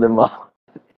called him out.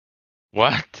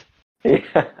 What?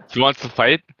 Yeah. He wants to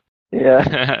fight?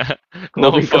 Yeah.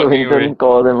 No Colby fucking way. Covington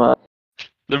called him out.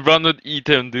 LeBron would eat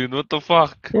him, dude. What the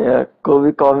fuck? Yeah.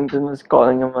 Colby Covington was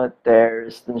calling him a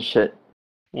terrorist and shit.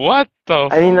 What the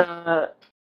I mean,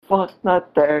 fuck,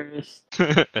 not terrorist.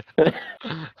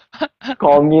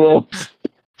 Communist.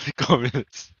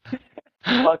 Communist.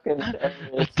 Fucking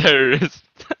A terrorist. terrorist.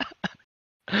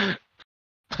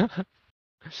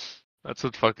 That's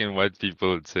what fucking white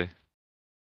people would say.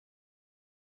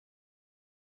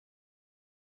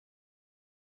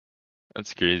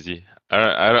 That's crazy.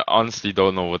 I honestly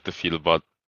don't know what to feel about.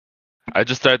 I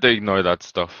just try to ignore that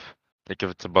stuff. Like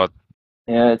if it's about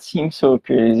Yeah, it seems so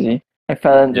crazy. I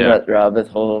fell into yeah, that rabbit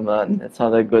hole, man. It's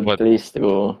not a good what place to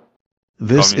go.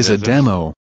 This is a communism.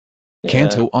 demo. Yeah,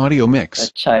 Kanto Audio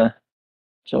Mix. China,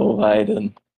 Joe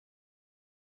Biden.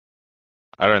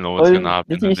 I don't know what's gonna Well,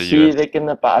 happen did in you the see, US. like, in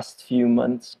the past few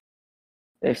months,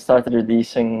 they've started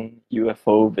releasing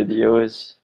UFO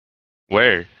videos?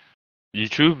 Where?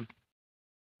 YouTube?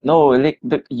 No, like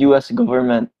the US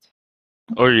government.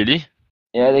 Oh really?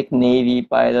 Yeah, like Navy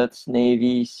pilots,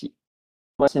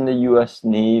 ones in the US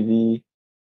Navy.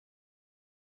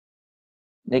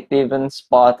 Like they've been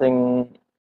spotting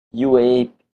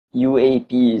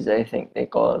UAPs, I think they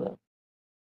call them.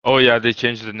 Oh yeah, they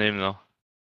changed the name now.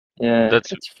 Yeah,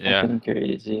 That's it's yeah, fucking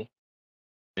crazy.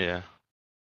 yeah.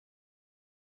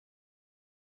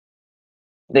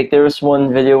 Like there was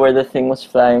one video where the thing was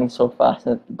flying so fast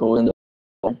and it goes in the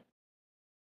water.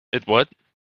 It what?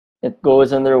 It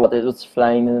goes underwater. It was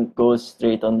flying and it goes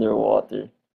straight underwater.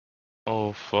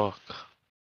 Oh fuck.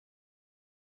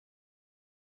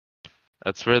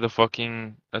 That's where the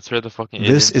fucking This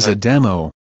aliens is a had.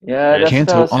 demo. Yeah, that's what I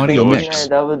Kanto was Audio thinking. Mix.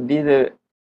 That would be the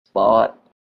spot,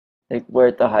 like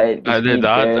where to hide, because Either we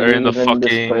that or in barely the even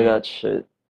discover fucking that shit.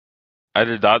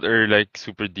 either that or like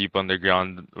super deep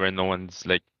underground where no one's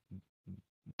like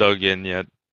dug in yet.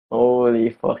 Holy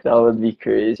fuck, that would be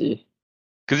crazy.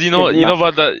 Cause If you you, know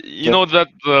about that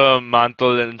the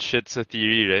mantle and shit's a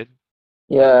theory, right?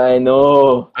 yeah, I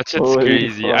know. That shit's Holy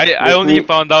crazy. fuck. I Like only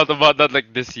found out about that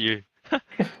like this year.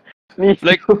 me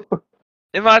Like too.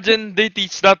 imagine they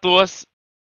teach that to us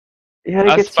Yeah,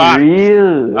 like as it's fact.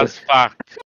 real. As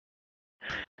fact.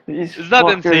 These Is that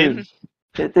insane? fuckers.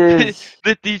 It is.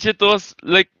 They teach it to us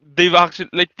like they've actually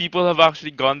like people have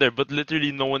actually gone there, but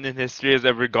literally no one in history has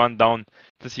ever gone down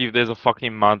to see if there's a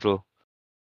fucking mantle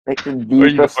Like the or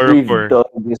even deepest or a we've core. dug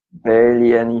is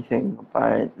barely anything,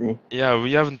 apparently. Yeah,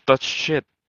 we haven't touched shit.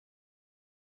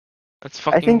 That's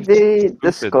I think fucking they stupid.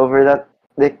 discovered that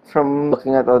like from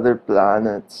looking at other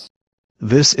planets.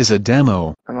 This is a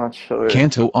demo. I'm not sure.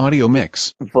 Kanto Audio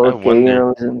Mix. I wonder.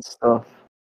 Volcanoes and stuff.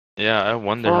 Yeah, I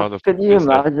wonder how Fuck, the fuck could you these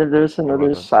guys imagine there's know about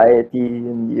another that. society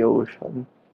in the ocean?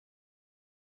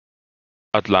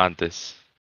 Atlantis.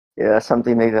 Yeah,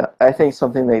 something like that. I think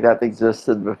something like that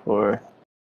existed before.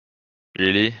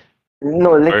 Really?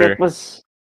 No, like Or it was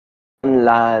on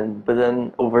land, but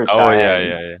then over oh yeah, time.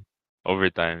 yeah, yeah. Over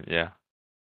time, yeah.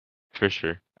 For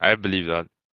sure. I believe that.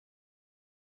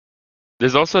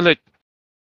 There's also like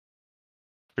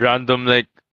random like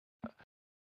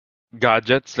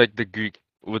gadgets like the Greek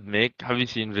would make. Have you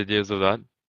seen videos of that?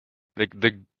 Like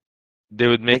they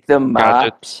would make Like the gadgets,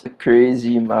 maps, the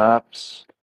crazy maps.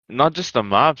 not just the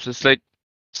maps, it's like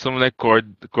some like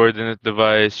coordinate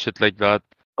device, shit like that.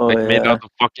 Oh Like made yeah. out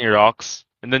of fucking rocks.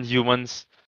 And then humans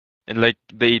in like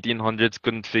the 1800s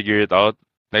couldn't figure it out,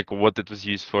 like what it was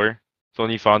used for. It's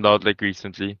only found out like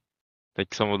recently.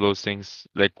 Like some of those things,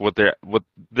 like what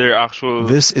their actual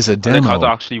This is a like how to demo.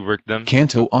 actually work them.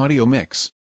 Kanto Audio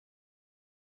Mix.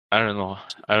 I don't know.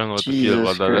 I don't know what to feel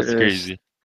about Jesus that. That's Christ. crazy.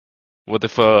 What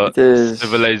if a It is.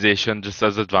 civilization just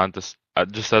as advanced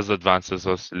as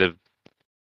us lived?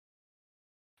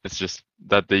 It's just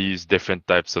that they use different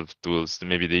types of tools.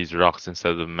 Maybe they use rocks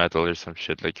instead of metal or some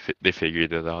shit. Like they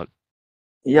figured it out.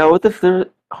 Yeah, what if there.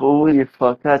 Holy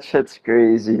fuck, that shit's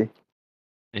crazy.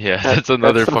 Yeah, That that's that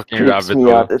another stuff fucking creeps rabbit me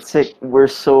hole. out. It's like we're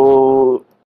so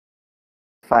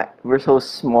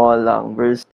small lang.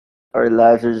 Our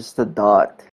lives are just a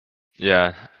dot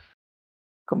Yeah.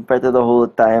 compared to the whole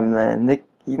timeline. Like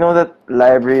you know that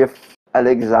Library of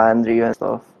Alexandria and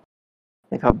stuff.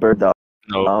 Like how burned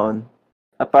No. down.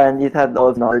 Apparently it had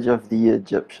all the knowledge of the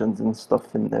Egyptians and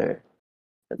stuff in there.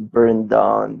 It burned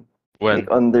down. Like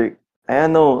When? under I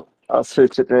don't know, I'll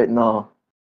search it right now.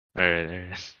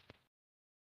 Alright.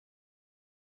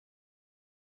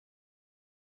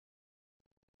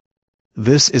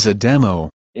 This is a demo.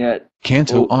 Yeah,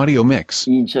 Kanto audio mix.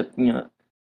 Egypt, I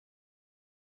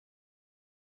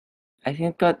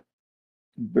think it got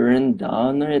burned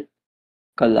down or it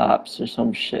collapsed or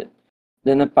some shit.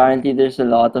 Then apparently there's a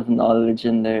lot of knowledge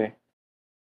in there.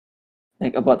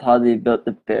 Like about how they built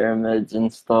the pyramids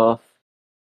and stuff.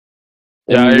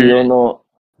 Yeah, And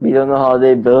we don't know how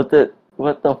they built it.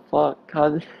 What the fuck?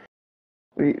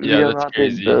 We yeah, don't know that's how they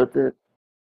crazy. built it.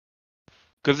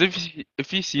 Because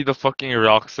if you see the fucking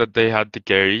rocks that they had to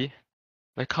carry,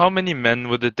 like how many men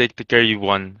would it take to carry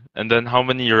one? And then how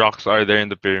many rocks are there in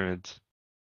the pyramids?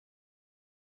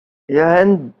 Yeah,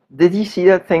 and did you see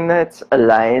that thing that's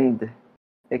aligned?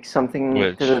 Like something to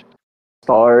Which, the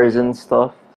stars and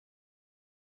stuff?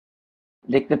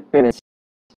 Like the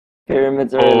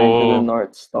pyramids are aligned to the oh,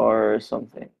 North Star or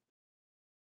something.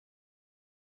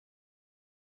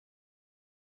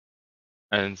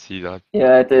 I didn't see that.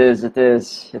 Yeah, it is.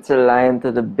 It's aligned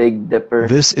to the Big Dipper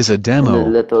This is a and the demo.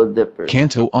 Little Dipper.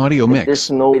 Kanto audio Like, there's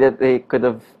mix. no way that they could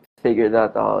have figured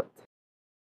that out.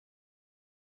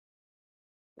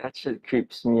 That shit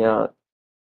creeps me out.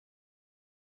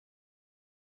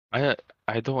 I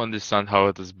I don't understand how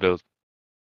it was built.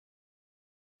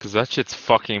 Because that shit's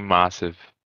fucking massive.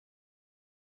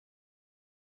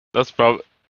 That's probably,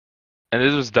 and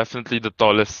it was definitely the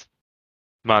tallest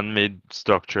man-made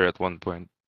structure at one point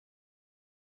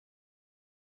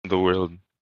in the world.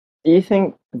 Do you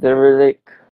think there were like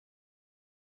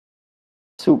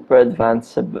super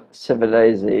advanced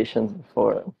civilizations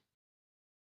before?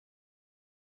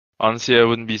 Honestly, I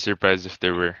wouldn't be surprised if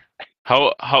there were.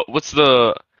 How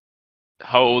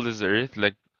old is the Earth?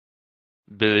 Like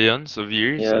billions of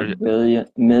years? Yeah, Or millions,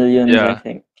 I yeah,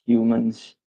 think,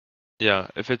 humans. yeah.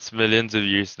 If it's millions of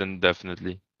years, then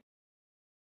definitely.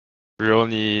 We've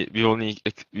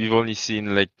only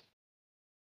seen like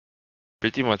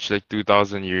pretty much like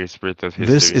 2,000 years worth of This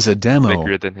history, is a like demo.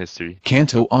 written history.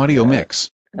 Kanto audio Yeah, mix.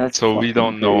 that's So we fucking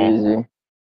don't know. crazy.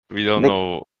 We don't Like,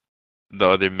 know the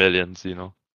other millions, you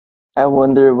know. I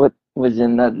wonder what was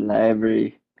in that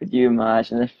library. Could you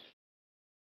imagine if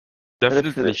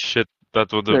Definitely shit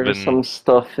that would have there was been. some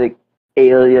stuff like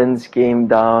aliens came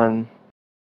down?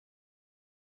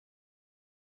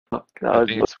 Fuck, that I would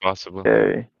think be it's possible.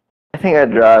 scary. I think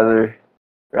I'd rather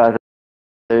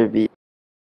be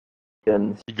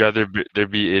aliens. You'd rather there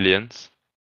be aliens.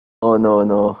 Oh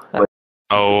no.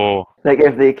 Oh, Like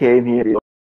if they came here,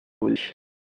 holy shit,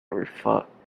 we're fucked.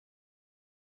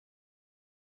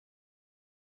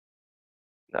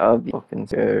 That would be fucking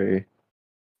scary.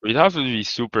 we'd have to be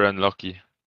super unlucky.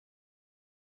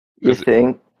 You Cause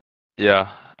think?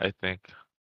 yeah, I think.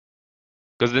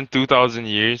 Cause in 2,000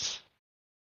 years,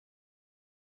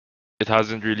 it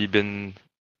hasn't really been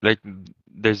like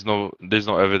there's no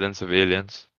evidence of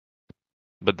aliens.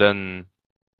 But then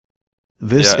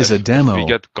This yeah, is a if we demo.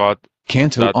 get caught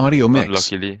Kanto that audio mix.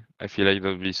 unluckily, I feel like that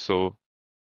would be so.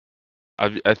 I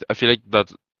feel like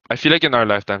that. I feel like in our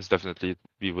lifetimes, definitely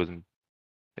we wouldn't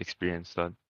experience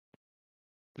that.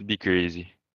 It'd be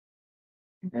crazy.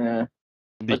 Yeah.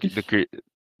 It'd be What if, the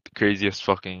craziest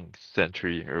fucking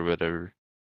century or whatever.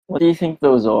 what do you think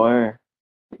those are?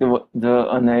 The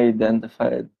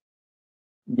unidentified.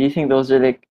 Do you think those are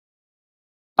like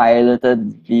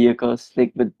piloted vehicles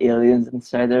like with aliens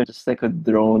inside or just like a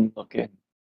drone looking?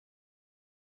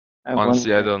 I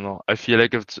Honestly, I wonder. don't know. I feel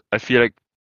like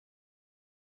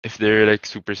if they're like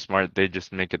super smart, they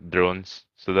just make it drones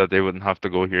so that they wouldn't have to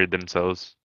go here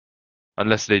themselves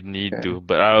unless they need Yeah. to.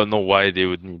 But I don't know why they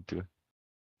would need to.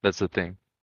 That's the thing.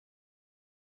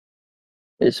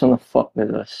 They just wanna fuck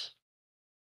with us.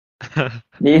 Do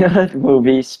you know that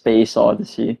movie Space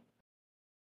Odyssey?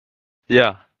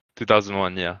 Yeah,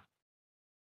 2001. Yeah,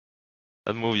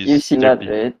 that You've movie's seen that, trippy.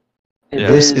 right? It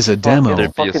Yeah, This is is a demo. it's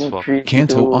trippy as fucking fuck. creepy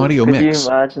Kanto too. audio Could you mix.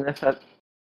 imagine if that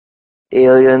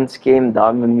aliens came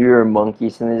down when we were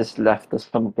monkeys and they just left us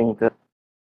something to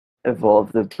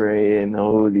evolve the brain?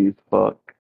 Holy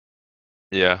fuck.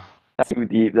 Yeah, That's too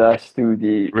deep. That's too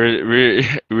deep. we're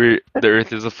the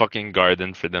Earth is a fucking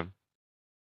garden for them.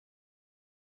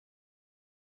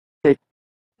 Take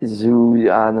zoo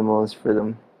animals for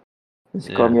them. Just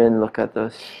come Yeah, here and look at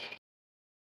us.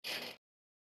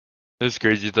 it was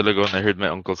crazy talaga when I heard my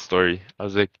uncle's story. I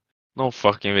was like, no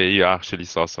fucking way, you actually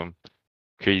saw some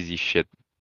crazy shit.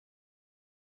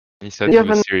 And he Do said you he have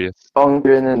was an serious.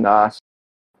 uncle and an ass?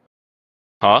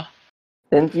 Huh?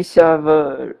 Didn't you have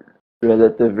a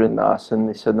relative in us and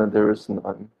they said that there was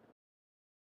none?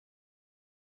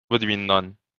 What do you mean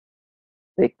none?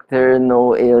 Like there are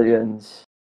no aliens.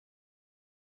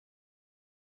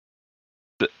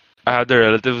 I had the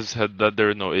relatives said that there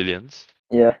were no aliens.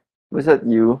 Yeah. Was that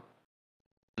you?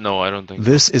 No, I don't think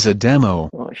This is a demo.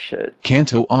 Oh shit.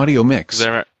 Kanto audio so. mix.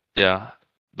 Yeah,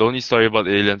 the only story about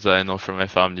aliens that I know from my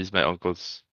family is my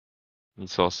uncle's. He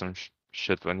saw some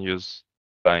shit when he was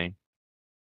flying.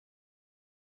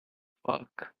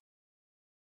 Fuck.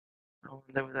 I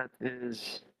wonder what that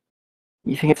is.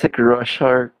 You think it's like Russia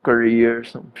or Korea or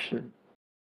some shit?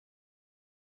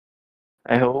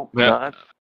 I hope My not.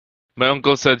 my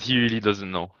uncle said he really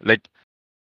doesn't know. Like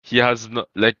he has no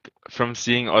like from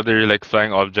seeing other like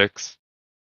flying objects,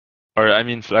 or I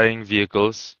mean flying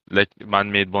vehicles, like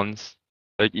man-made ones,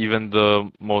 like even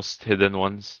the most hidden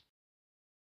ones.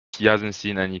 He hasn't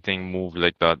seen anything move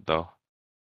like that though,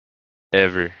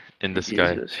 ever in the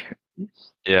sky. Jesus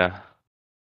Christ. Yeah,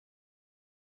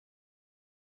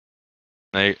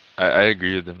 I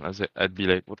agree with him. I'd be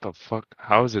like, what the fuck?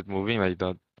 How is it moving like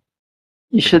that?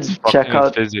 You Like it's should fucking check with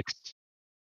out physics.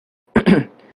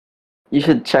 you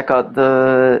should check out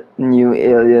the new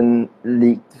alien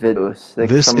leaked videos, like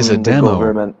This is a from the demo.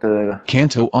 government.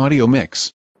 Kanto audio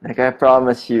mix. Like I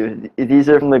promise you, these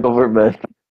are from the government.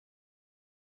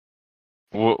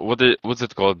 What's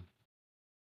it called?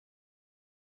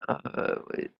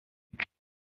 Wait,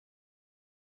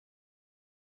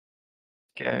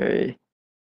 scary.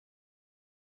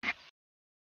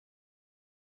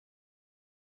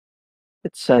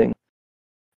 It's saying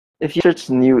if you search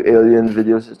new alien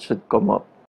videos, it should come up.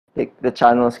 Like the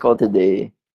channel is called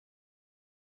Today.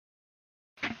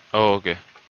 Oh, okay.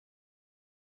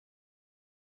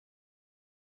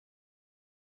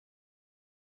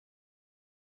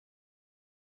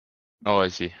 Oh, I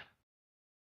see.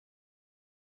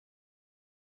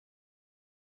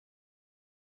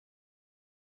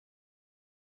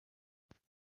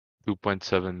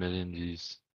 2.7 million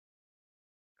views.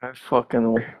 I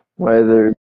fucking wonder why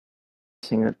they're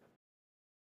using it.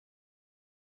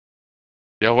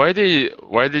 Yeah, why are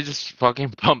they just fucking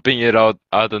pumping it out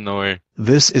of nowhere?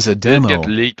 This is a Did it get demo.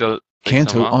 leaked like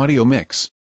Kanto somehow? audio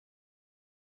mix.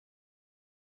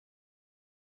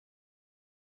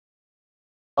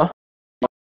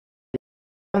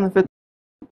 And if it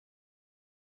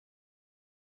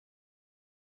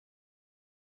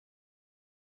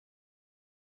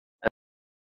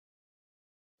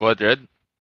What, Red?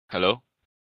 Hello?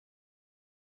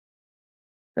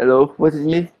 hello, what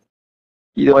did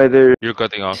you know why they're You're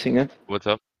cutting off. using it? What's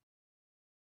up?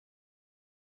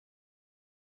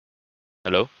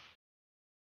 Hello?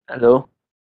 Hello?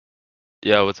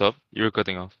 Yeah, what's up? You're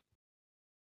cutting off.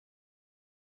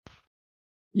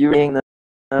 You're saying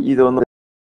that you don't know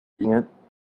they're using it.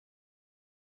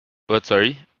 What,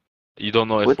 sorry? You don't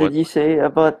know if What what? did you say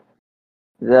about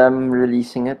them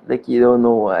releasing it? Like you don't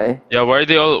know why? Yeah, why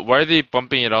are they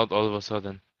pumping it out all of a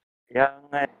sudden? Yeah,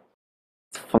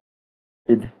 it's fun.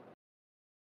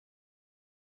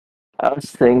 I was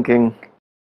thinking.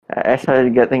 I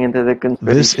started getting into the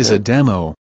conspiracy. This is a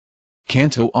demo.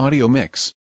 Kanto audio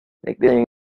mix. like saying,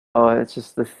 oh, it's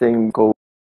just the thing. COVID.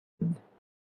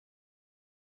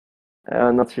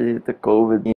 Not really the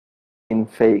COVID being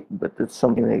fake, but it's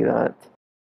something like that.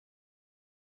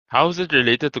 How is it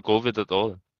related to COVID at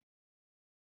all?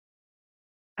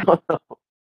 I don't know.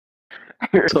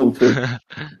 Or something.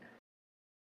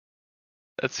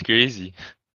 That's crazy.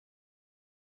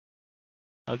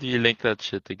 How do you link that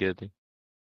shit together?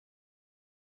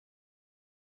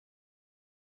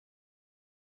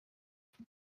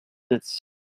 It's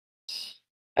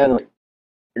I don't know.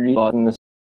 Reading this.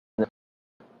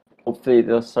 Hopefully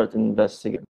they'll start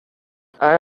investigating.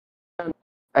 I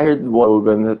I heard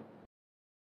Wogan that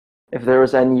if there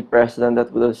was any precedent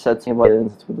that would have said something about it,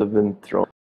 it would have been thrown.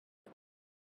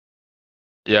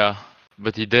 Yeah,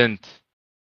 but he didn't.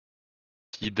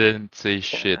 He didn't say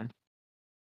shit. Yeah.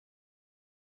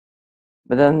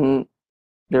 But then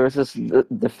there was this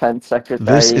defense secretary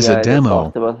This is a guy that demo.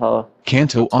 talked about how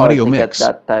Kanto it's hard audio to get mix.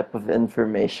 that type of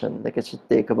information. Like it should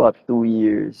take about 2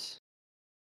 years.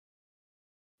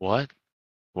 What?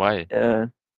 Why? Yeah,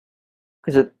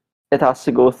 because it has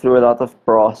to go through a lot of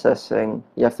processing.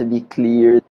 You have to be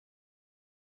cleared.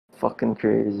 Fucking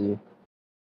crazy.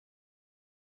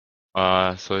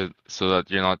 So that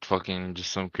you're not fucking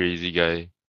just some crazy guy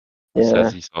who Yeah.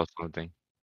 says he saw something.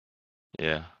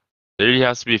 Yeah. There really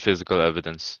has to be physical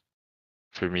evidence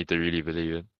for me to really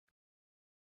believe it.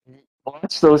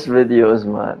 Watch those videos,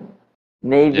 man.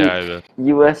 Navy, Yeah, I bet.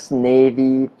 U.S.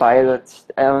 Navy pilots.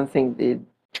 I don't think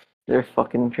they're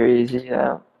fucking crazy.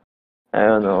 Yeah. I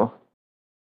don't know.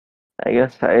 I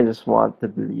guess I just want to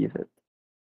believe it.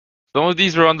 Some of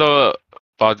these were on the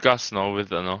podcast, no,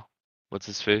 with what's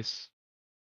his face?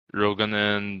 Rogan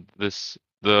and this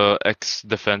the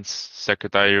ex-defense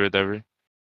secretary or whatever.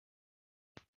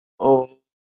 Oh,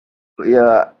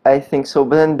 yeah, I think so.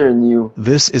 But then they're new.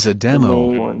 This is a The demo.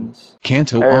 main ones.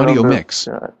 Kanto I Audio remember Mix.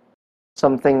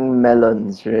 something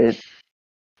melons, right?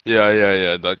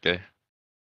 Yeah, that guy.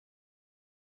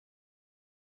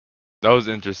 That was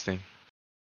interesting. Yeah,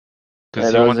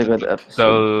 Because he that was a wanted good to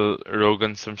episode. tell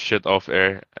Rogan some shit off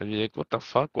air. I'd be like, what the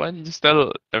fuck? Why didn't you just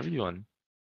tell everyone?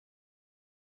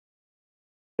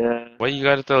 Yeah. Why you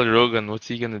gotta tell Rogan? What's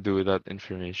he gonna do with that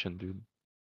information, dude?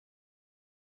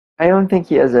 I don't think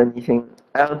he has anything.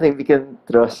 I don't think we can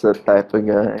trust that type of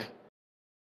guy.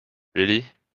 Really?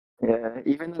 Yeah,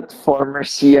 even that former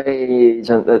CIA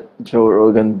agent that Joe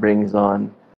Rogan brings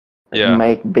on, that Yeah.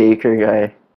 Mike Baker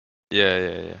guy.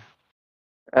 Yeah.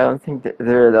 I don't think that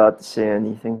they're allowed to say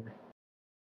anything.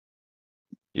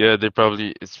 Yeah,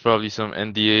 it's probably some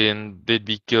NDA and they'd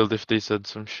be killed if they said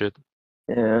some shit.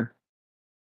 Yeah.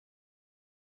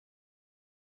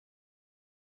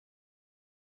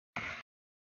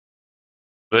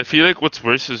 But I feel like what's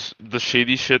worse is the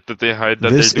shady shit that they hide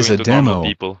that This they're is doing a to normal demo.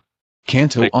 people.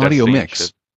 Kanto Like Audio testing and Mix.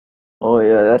 shit. Oh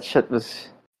yeah, that shit was.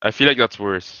 I feel like that's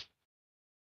worse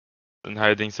than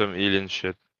hiding some alien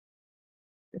shit.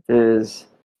 It is.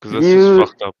 Because Did that's just you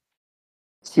fucked up.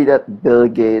 see that Bill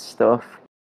Gates stuff?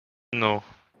 No.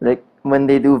 Like when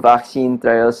they do vaccine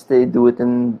trials, they do it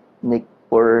in like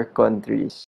poorer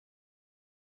countries.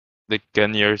 Like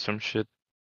Kenya or some shit.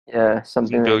 Yeah,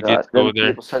 something Doesn't Bill like Gates that. Then go there?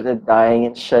 people started dying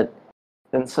and shit,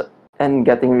 and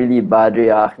getting really bad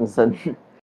reactions. And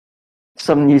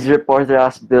some news reporter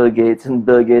asked Bill Gates, and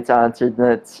Bill Gates answered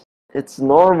that it's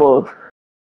normal.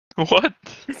 What?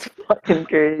 It's fucking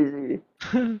crazy.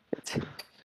 It's,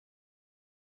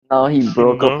 now he It's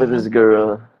broke up with his normal?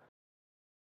 girl.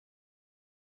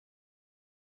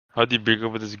 How'd he break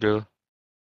up with this girl?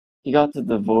 He got the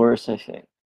divorce, I think.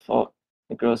 Fuck,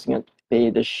 the girl's gonna pay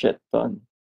the shit ton.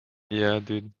 Yeah,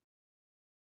 dude.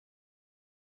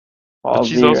 But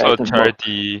she's Probably also a write a book.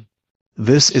 charity.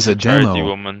 This is She's a a charity demo.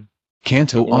 woman.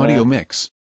 Kanto Yeah. Audio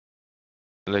Mix.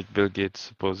 Like Bill Gates,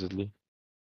 supposedly.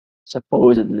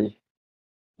 Supposedly,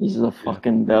 he's the Yeah.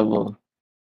 fucking devil.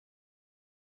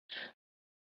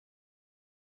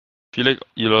 I feel like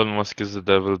Elon Musk is the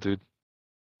devil, dude.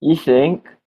 You think?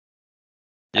 I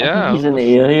think Yeah, he's what an the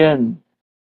fuck? alien.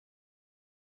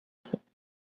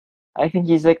 I think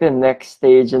he's like the next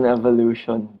stage in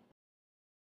evolution.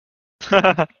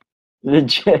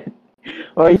 Legit.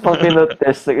 Or he fucking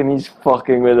autistic and he's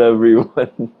fucking with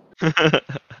everyone.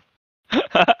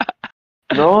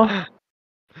 No?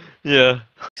 Yeah.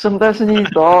 Sometimes when he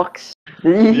talks,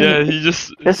 Yeah, he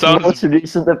just his most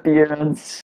recent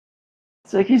appearance,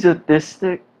 it's like he's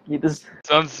autistic. he just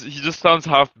sounds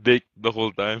half baked the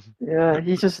whole time. Yeah,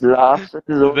 he just laughs at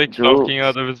his He's own like talking jokes.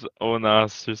 out of his own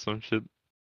ass or some shit.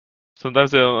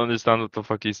 Sometimes I don't understand what the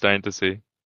fuck he's trying to say.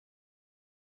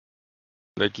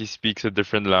 Like he speaks a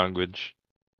different language.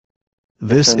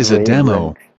 This Different is a demo.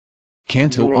 wavelength. He's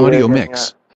Kanto an Audio alien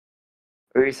Mix. nga.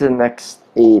 Or he's the next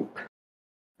ape.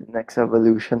 The next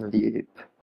evolution of the ape.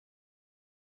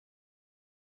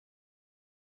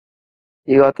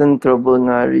 He got in trouble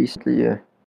nga recently.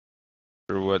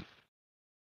 Or what?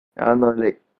 I don't know,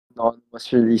 like,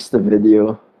 Anonymous released a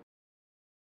video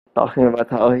talking about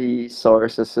how he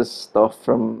sources his stuff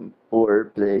from poor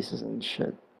places and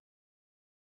shit.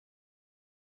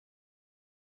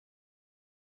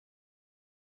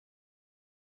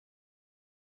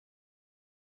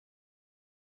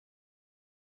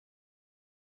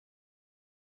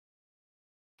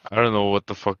 I don't know what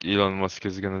the fuck Elon Musk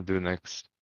is gonna do next.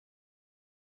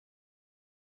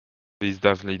 He's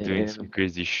definitely doing Yeah. some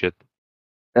crazy shit.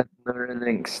 That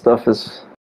Neuralink stuff is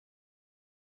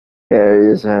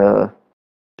scary as hell.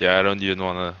 Yeah, I don't even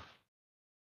wanna.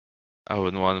 I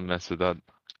wouldn't wanna mess with that.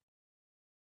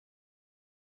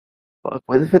 Fuck,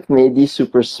 what if it made you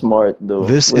super smart though?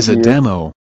 This Would is a you?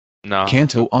 demo. Nah,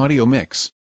 Kanto Audio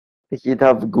Mix. Like you'd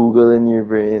have Google in your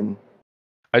brain.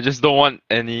 I just don't want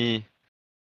any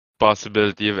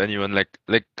possibility of anyone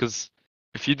cause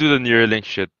if you do the Neuralink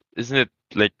shit, isn't it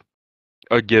like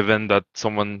a given that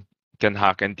someone can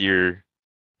hack into your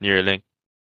Neuralink?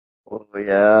 Oh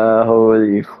yeah,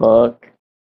 holy fuck.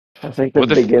 That's like the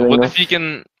beginning What of if you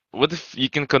can what if you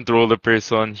can control the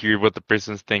person, hear what the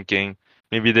person's thinking?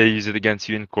 Maybe they use it against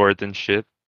you in court and shit.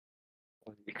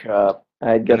 holy crap.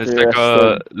 I'd And get it's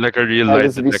arrested. like a real I'd lie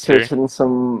just be detector. searching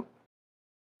some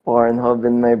Pornhub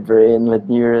in my brain with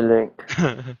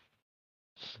Neuralink.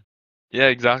 Yeah,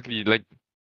 exactly. Like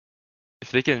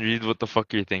if they can read what the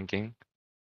fuck you're thinking,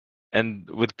 and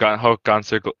with how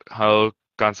cancel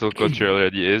culture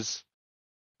already is.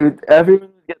 Dude,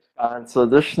 everyone would get And so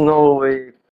there's no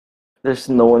way, there's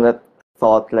no one that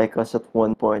thought like us at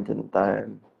one point in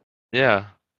time. Yeah,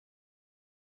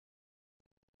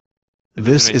 it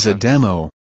doesn't This make is a sense. demo.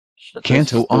 Shit is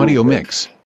Kanto audio stupid. mix.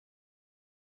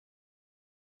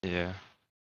 Yeah.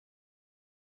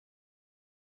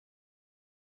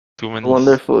 Too I many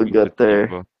wonder if we'll stupid get there.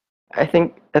 people. I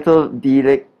think it'll be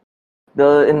like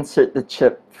they'll insert the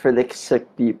chip for like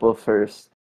sick people first.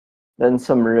 Then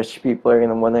some rich people are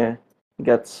gonna wanna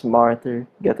get smarter,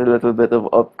 get a little bit of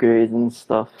upgrades and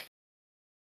stuff.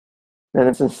 Then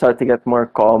it's gonna start to get more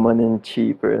common and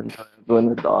cheaper and everyone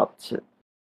adopts it.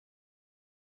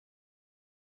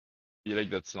 I feel like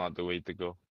that's not the way to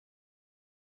go.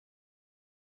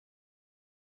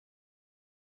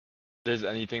 If there's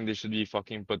anything they should be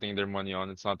fucking putting their money on,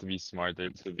 it's not to be smarter,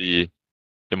 it's to be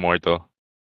immortal.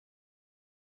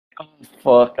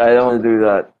 Fuck, I don't wanna do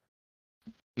that.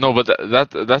 No, but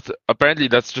that's apparently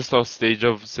that's just a stage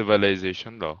of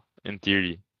civilization though, in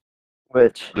theory.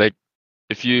 Which Like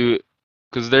if you,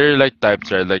 because there are like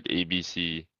types, right? Like A, B,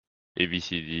 C, A, B,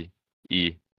 C, D,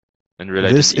 E, and we're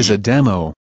like This an is a E. demo.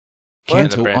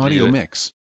 And Kanto apparently, audio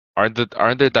mix. aren't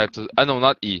there types of, no,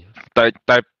 not E.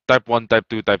 Type 1, type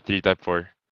 2, type 3, type 4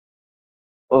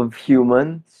 of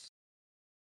humans?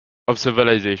 of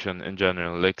civilization in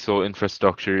general. Like so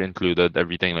infrastructure included,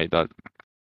 everything like that.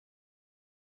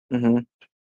 Mm-hmm.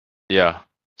 Yeah.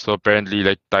 So apparently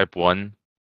like type 1,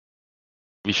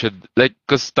 we should like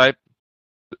cuz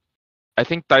I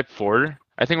think type 4,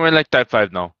 I think we're in like type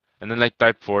 5 now. And then like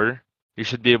type 4, you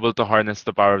should be able to harness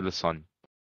the power of the sun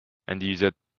and use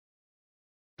it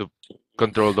to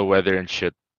control the weather and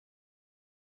shit.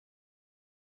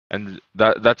 And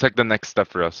that's like the next step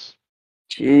for us.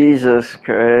 Jesus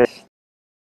Christ.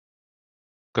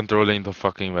 Controlling the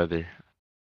fucking weather.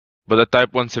 But the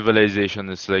type 1 civilization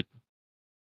is like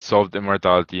solved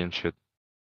immortality and shit.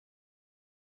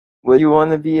 Would you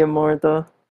wanna be immortal?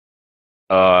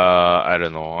 I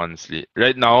don't know, honestly.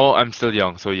 Right now, I'm still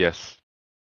young, so yes.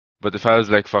 But if I was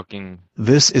like fucking,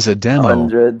 This is a demo.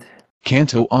 100.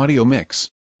 Kanto audio mix.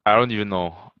 I don't even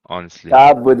know, honestly.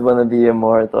 Gab would wanna be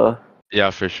immortal. Yeah,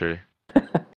 for sure.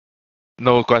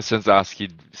 No questions asked,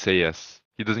 he'd say yes.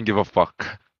 He doesn't give a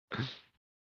fuck.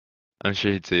 I'm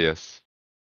sure he'd say yes.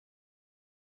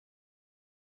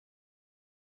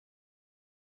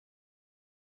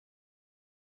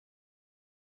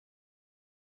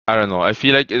 I don't know. I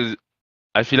feel like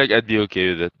I'd be okay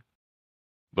with it.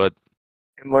 But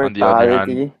on the other hand,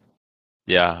 Immortality?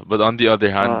 yeah. But on the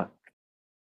other hand, Fuck.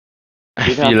 I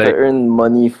You'd feel have to like, earn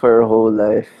money for a whole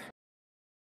life.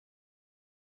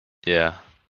 yeah.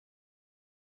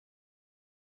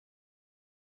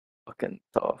 Fucking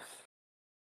tough.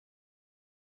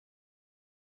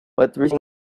 What were you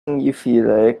saying you feel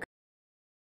like?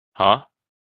 Huh?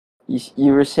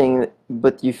 You were saying,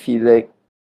 but you feel like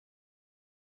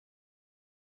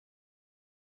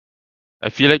I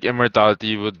feel like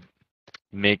immortality would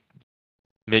make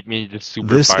make me just super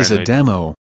This is a paranoid.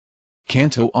 demo.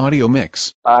 Kanto audio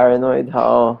mix. paranoid.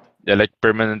 How? Yeah, like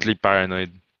permanently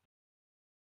paranoid.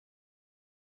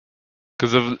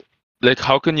 Because of like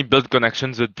how can you build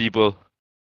connections with people?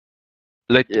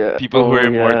 Like Yeah. people who are Oh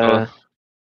immortal yeah.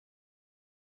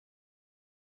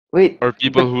 Wait. or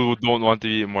people But who don't want to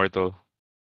be immortal.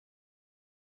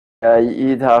 yeah,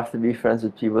 you'd have to be friends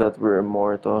with people that were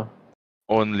immortal.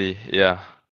 Only, yeah.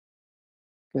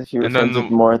 Because if you were And friends with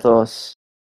then mortals,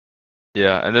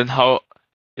 yeah, and then how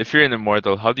if you're an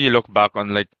immortal, how do you look back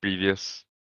on like previous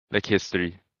like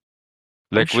history?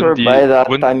 I'm Like sure wouldn't you by that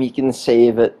wouldn't time you can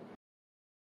save it.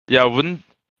 yeah,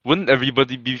 wouldn't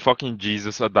everybody be fucking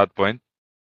Jesus at that point?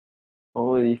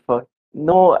 Holy fuck.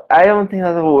 No, I don't think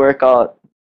that will work out.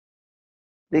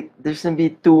 Like, there's gonna be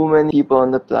too many people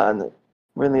on the planet.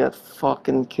 We're gonna get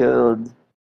fucking killed.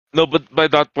 No, but by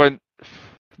that point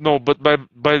no, but by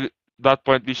that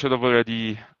point we should have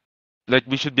already like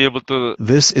we should be able to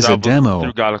This is a travel demo.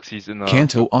 through galaxies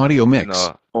Kanto audio in mix.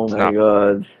 a Oh my snap.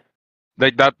 god.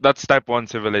 Like that's type 1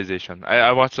 civilization.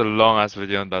 I watched a long ass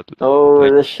video on that. Oh,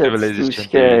 Like this shit's too civilization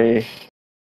theory.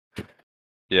 scary.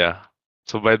 Yeah.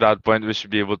 So by that point we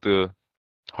should be able to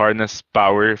harness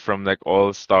power from like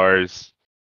all stars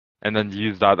and then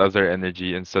use that as our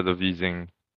energy instead of using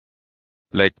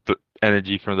like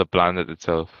energy from the planet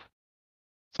itself.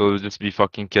 So it'll just be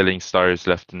fucking killing stars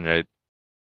left and right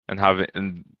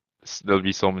and there'll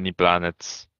be so many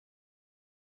planets.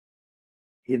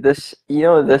 This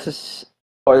is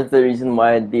part of the reason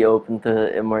why I'd be open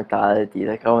to immortality.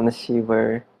 Like, I wanna see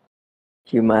where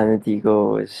humanity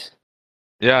goes.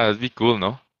 Yeah, it'd be cool,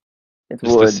 no? It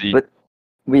Just to would, see. but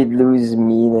we'd lose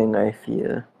meaning, I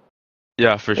feel.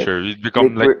 Yeah, for Like, sure. We'd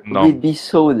become like we'd numb. be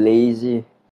so lazy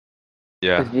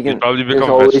Yeah, because we we'd can. probably There's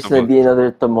become always gonna vegetables. be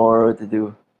another tomorrow to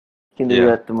do. You can do Yeah,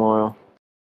 that tomorrow.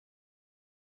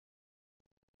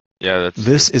 yeah, that's true.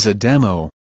 This is a demo.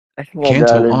 I think I'd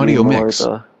Kanto rather be audio mix.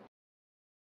 immortal.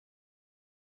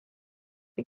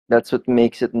 That's what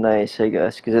makes it nice, I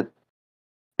guess, because it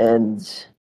ends.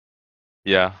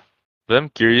 Yeah, but I'm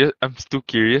curious. I'm too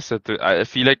curious. I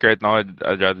feel like right now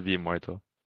I'd rather be immortal.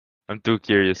 I'm too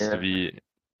curious to Yeah. be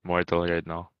mortal right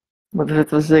now. What if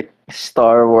it was like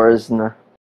Star Wars, na?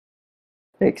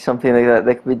 Like something like that?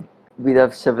 Like we'd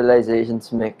have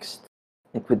civilizations mixed,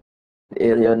 like with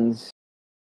aliens.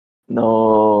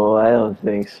 No, I don't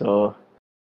think so.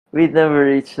 We'd never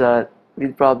reach that.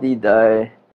 We'd probably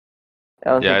die. I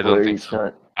don't Yeah, I think we'll don't think reach so.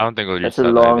 that. I don't think we'll That's reach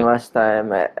a that long either. ass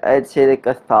time. I'd say like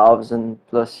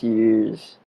 1,000+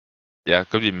 years. Yeah, it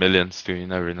could be millions too. You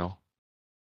never know.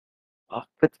 Fuck,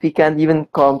 but we can't even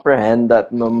comprehend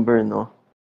that number, no?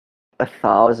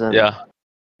 1,000. Yeah,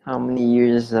 How many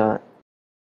years is that?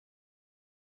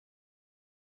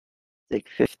 Like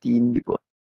 15 people.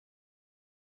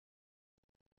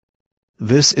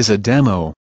 This is a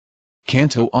demo.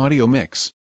 Kanto audio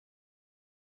mix.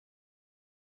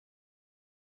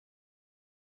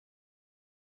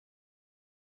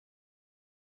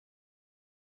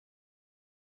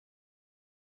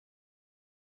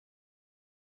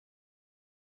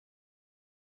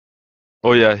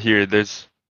 oh yeah, here, there's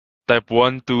type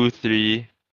 1, 2, 3,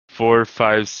 4,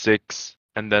 5, 6,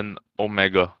 and then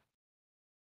omega.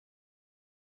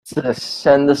 So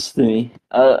send this to me.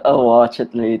 I'll watch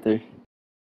it later.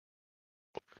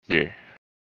 Here,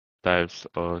 types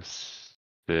of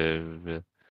civil.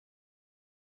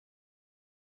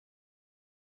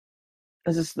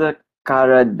 This is the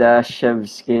Kardashev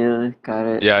scale.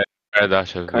 Yeah,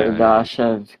 Kardashev. Yeah,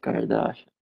 Kardashev.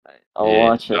 I'll yeah,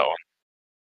 watch that it. one.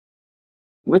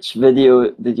 Which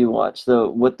video did you watch? The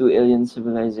What Do Alien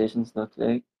Civilizations Look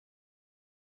Like?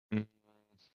 Mm.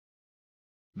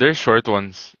 They're short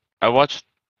ones. I watched.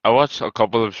 I watched a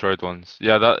couple of short ones.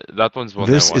 Yeah, that one's one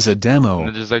I This is a watched. And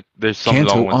demo. then there's some long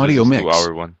Kanto ones. There's audio this mix.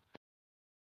 2-hour one,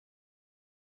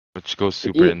 which goes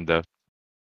Could super you in depth.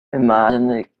 imagine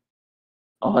like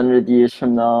 100 years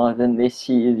from now, then they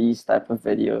see these type of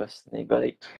videos and they go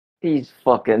like, these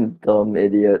fucking dumb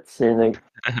idiots. They're like,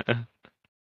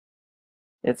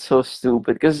 it's so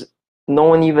stupid because no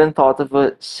one even thought of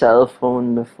a cell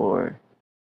phone before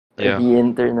or Yeah, the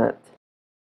internet.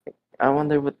 I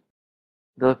wonder what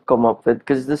they'll come up with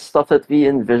because the stuff that we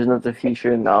envision of the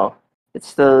future now, it's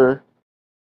still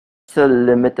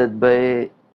limited by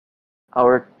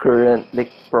our current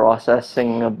like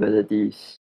processing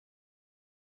abilities.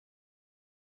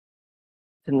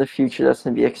 In the future, that's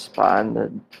gonna be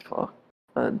expanded. Fuck.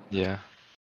 yeah.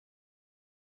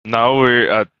 Now we're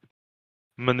at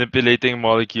manipulating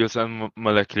molecules and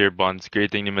molecular bonds,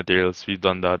 creating new materials. We've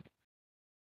done that.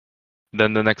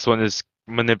 Then the next one is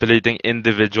manipulating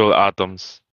individual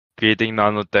atoms, creating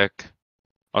nanotech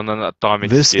on an atomic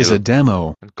This is a scale,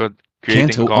 demo. and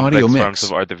creating Kanto audio complex forms of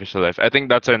mix. artificial life. I think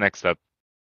that's our next step.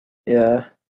 Yeah.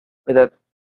 But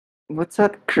what's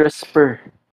that CRISPR?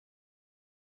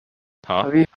 Huh?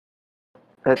 Have you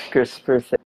that CRISPR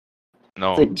thing? It's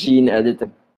No. like gene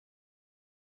editing.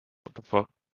 What the fuck?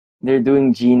 They're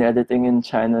doing gene editing in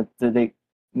China to like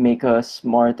make a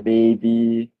smart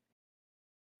baby,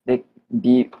 like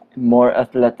be more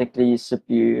athletically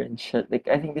superior and shit. Like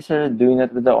I think they started doing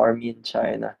that with the army in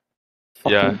China.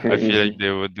 Yeah, Fucking I feel like crazy.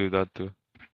 they would do that too.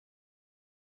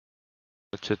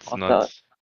 That shit's What the? nuts.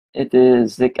 It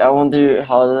is like I wonder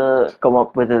how to come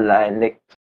up with a line. Like,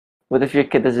 what if your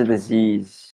kid has a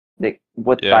disease? Like,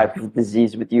 what Yeah. type of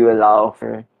disease would you allow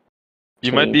for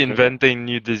You might be change? inventing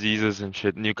new diseases and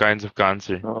shit, new kinds of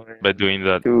cancer Oh, by doing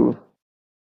that. to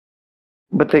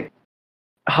but like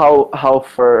how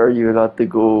far are you allowed to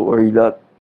go or you allowed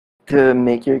to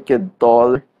make your kid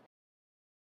taller?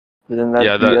 Wouldn't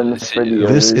Yeah, that be that unfair for see, the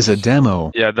This is a others?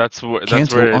 demo. yeah, that's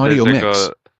Kanto where audio mix.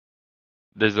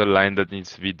 there's a line that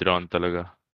needs to be drawn talaga.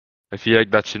 I feel like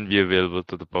that shouldn't be available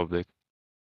to the public.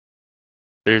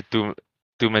 There are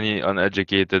too many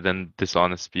uneducated and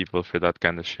dishonest people for that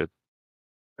kind of shit.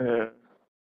 Uh,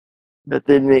 that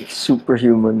they make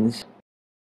superhumans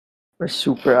or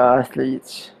super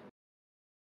athletes.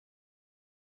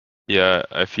 Yeah,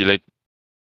 I feel like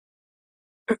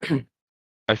that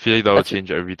would That's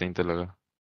change everything talaga.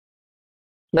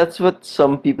 that's what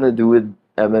some people do with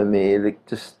MMA, like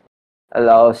just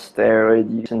allow steroid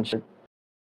use and shit.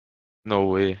 No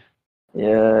way.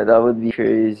 Yeah, that would be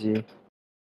crazy.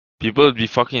 People would be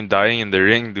fucking dying in the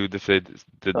ring, dude, if they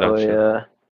did Oh that shit. yeah.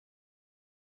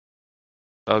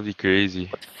 That'll be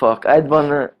crazy. Fuck, I'd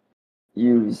wanna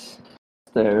use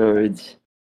steroids.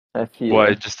 I feel.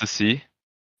 Why? Just to see?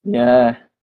 Yeah.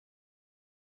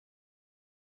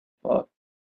 Fuck.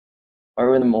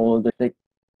 Or when I'm older, like,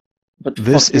 but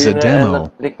This fuck, is you're a gonna end demo.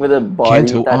 up like with a body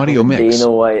Kanto type audio of mix.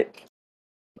 Dana White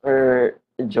or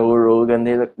Joe Rogan.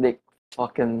 They look like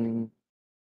fucking.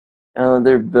 I don't know,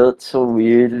 they're built so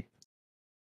weird.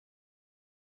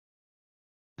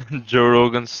 Joe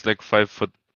Rogan's like 5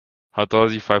 foot. How tall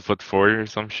is he? 5'4" or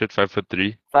some shit?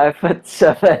 5'3".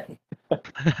 5'7". But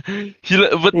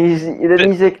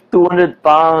He's like 200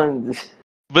 pounds.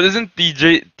 but isn't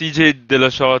TJ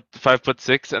Dillashaw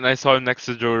 5'6"? And I saw him next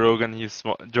to Joe Rogan. He's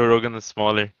small. Joe Rogan is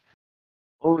smaller.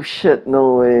 Oh shit,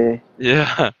 no way.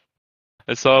 Yeah,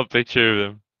 I saw a picture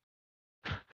of him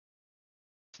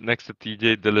next to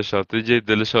TJ Dillashaw. TJ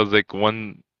Dillashaw's like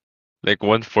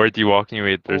 140 walking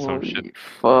weight or some shit. Holy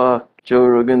fuck, Joe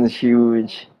Rogan's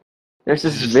huge. There's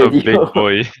He's this just a big video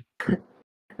boy.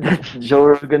 that Joe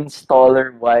Rogan's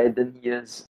taller wide than he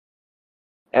is.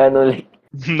 And like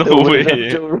No the width of way.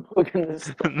 Joe Rogan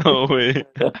is No way.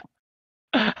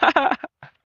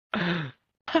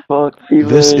 fuck, people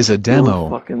This are is a so demo.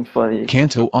 fucking funny.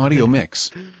 Kanto audio mix.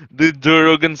 Dude, Joe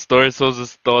Rogan's torso's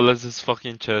as tall as his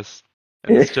fucking chest.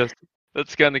 And it's just,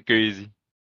 that's kind of crazy.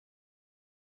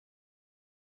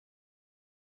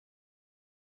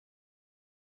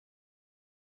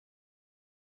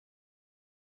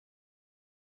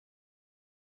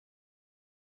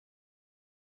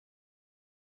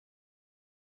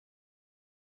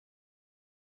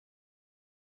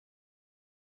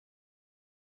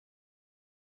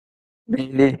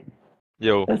 Really?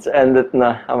 Yo, Let's end it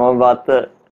na. I'm about to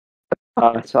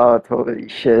pass out. Holy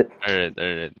shit.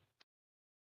 alright.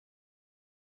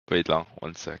 Wait lang,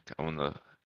 1 sec. I wanna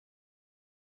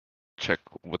check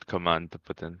what command to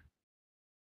put in.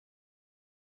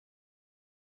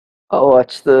 I'll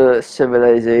watch the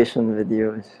civilization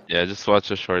videos. Yeah, just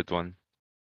watch a short one.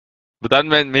 But that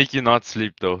might make you not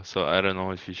sleep though, so I don't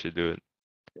know if you should do it.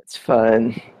 It's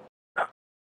fun.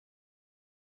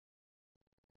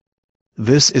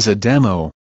 This is a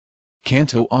demo.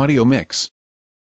 Kanto audio mix.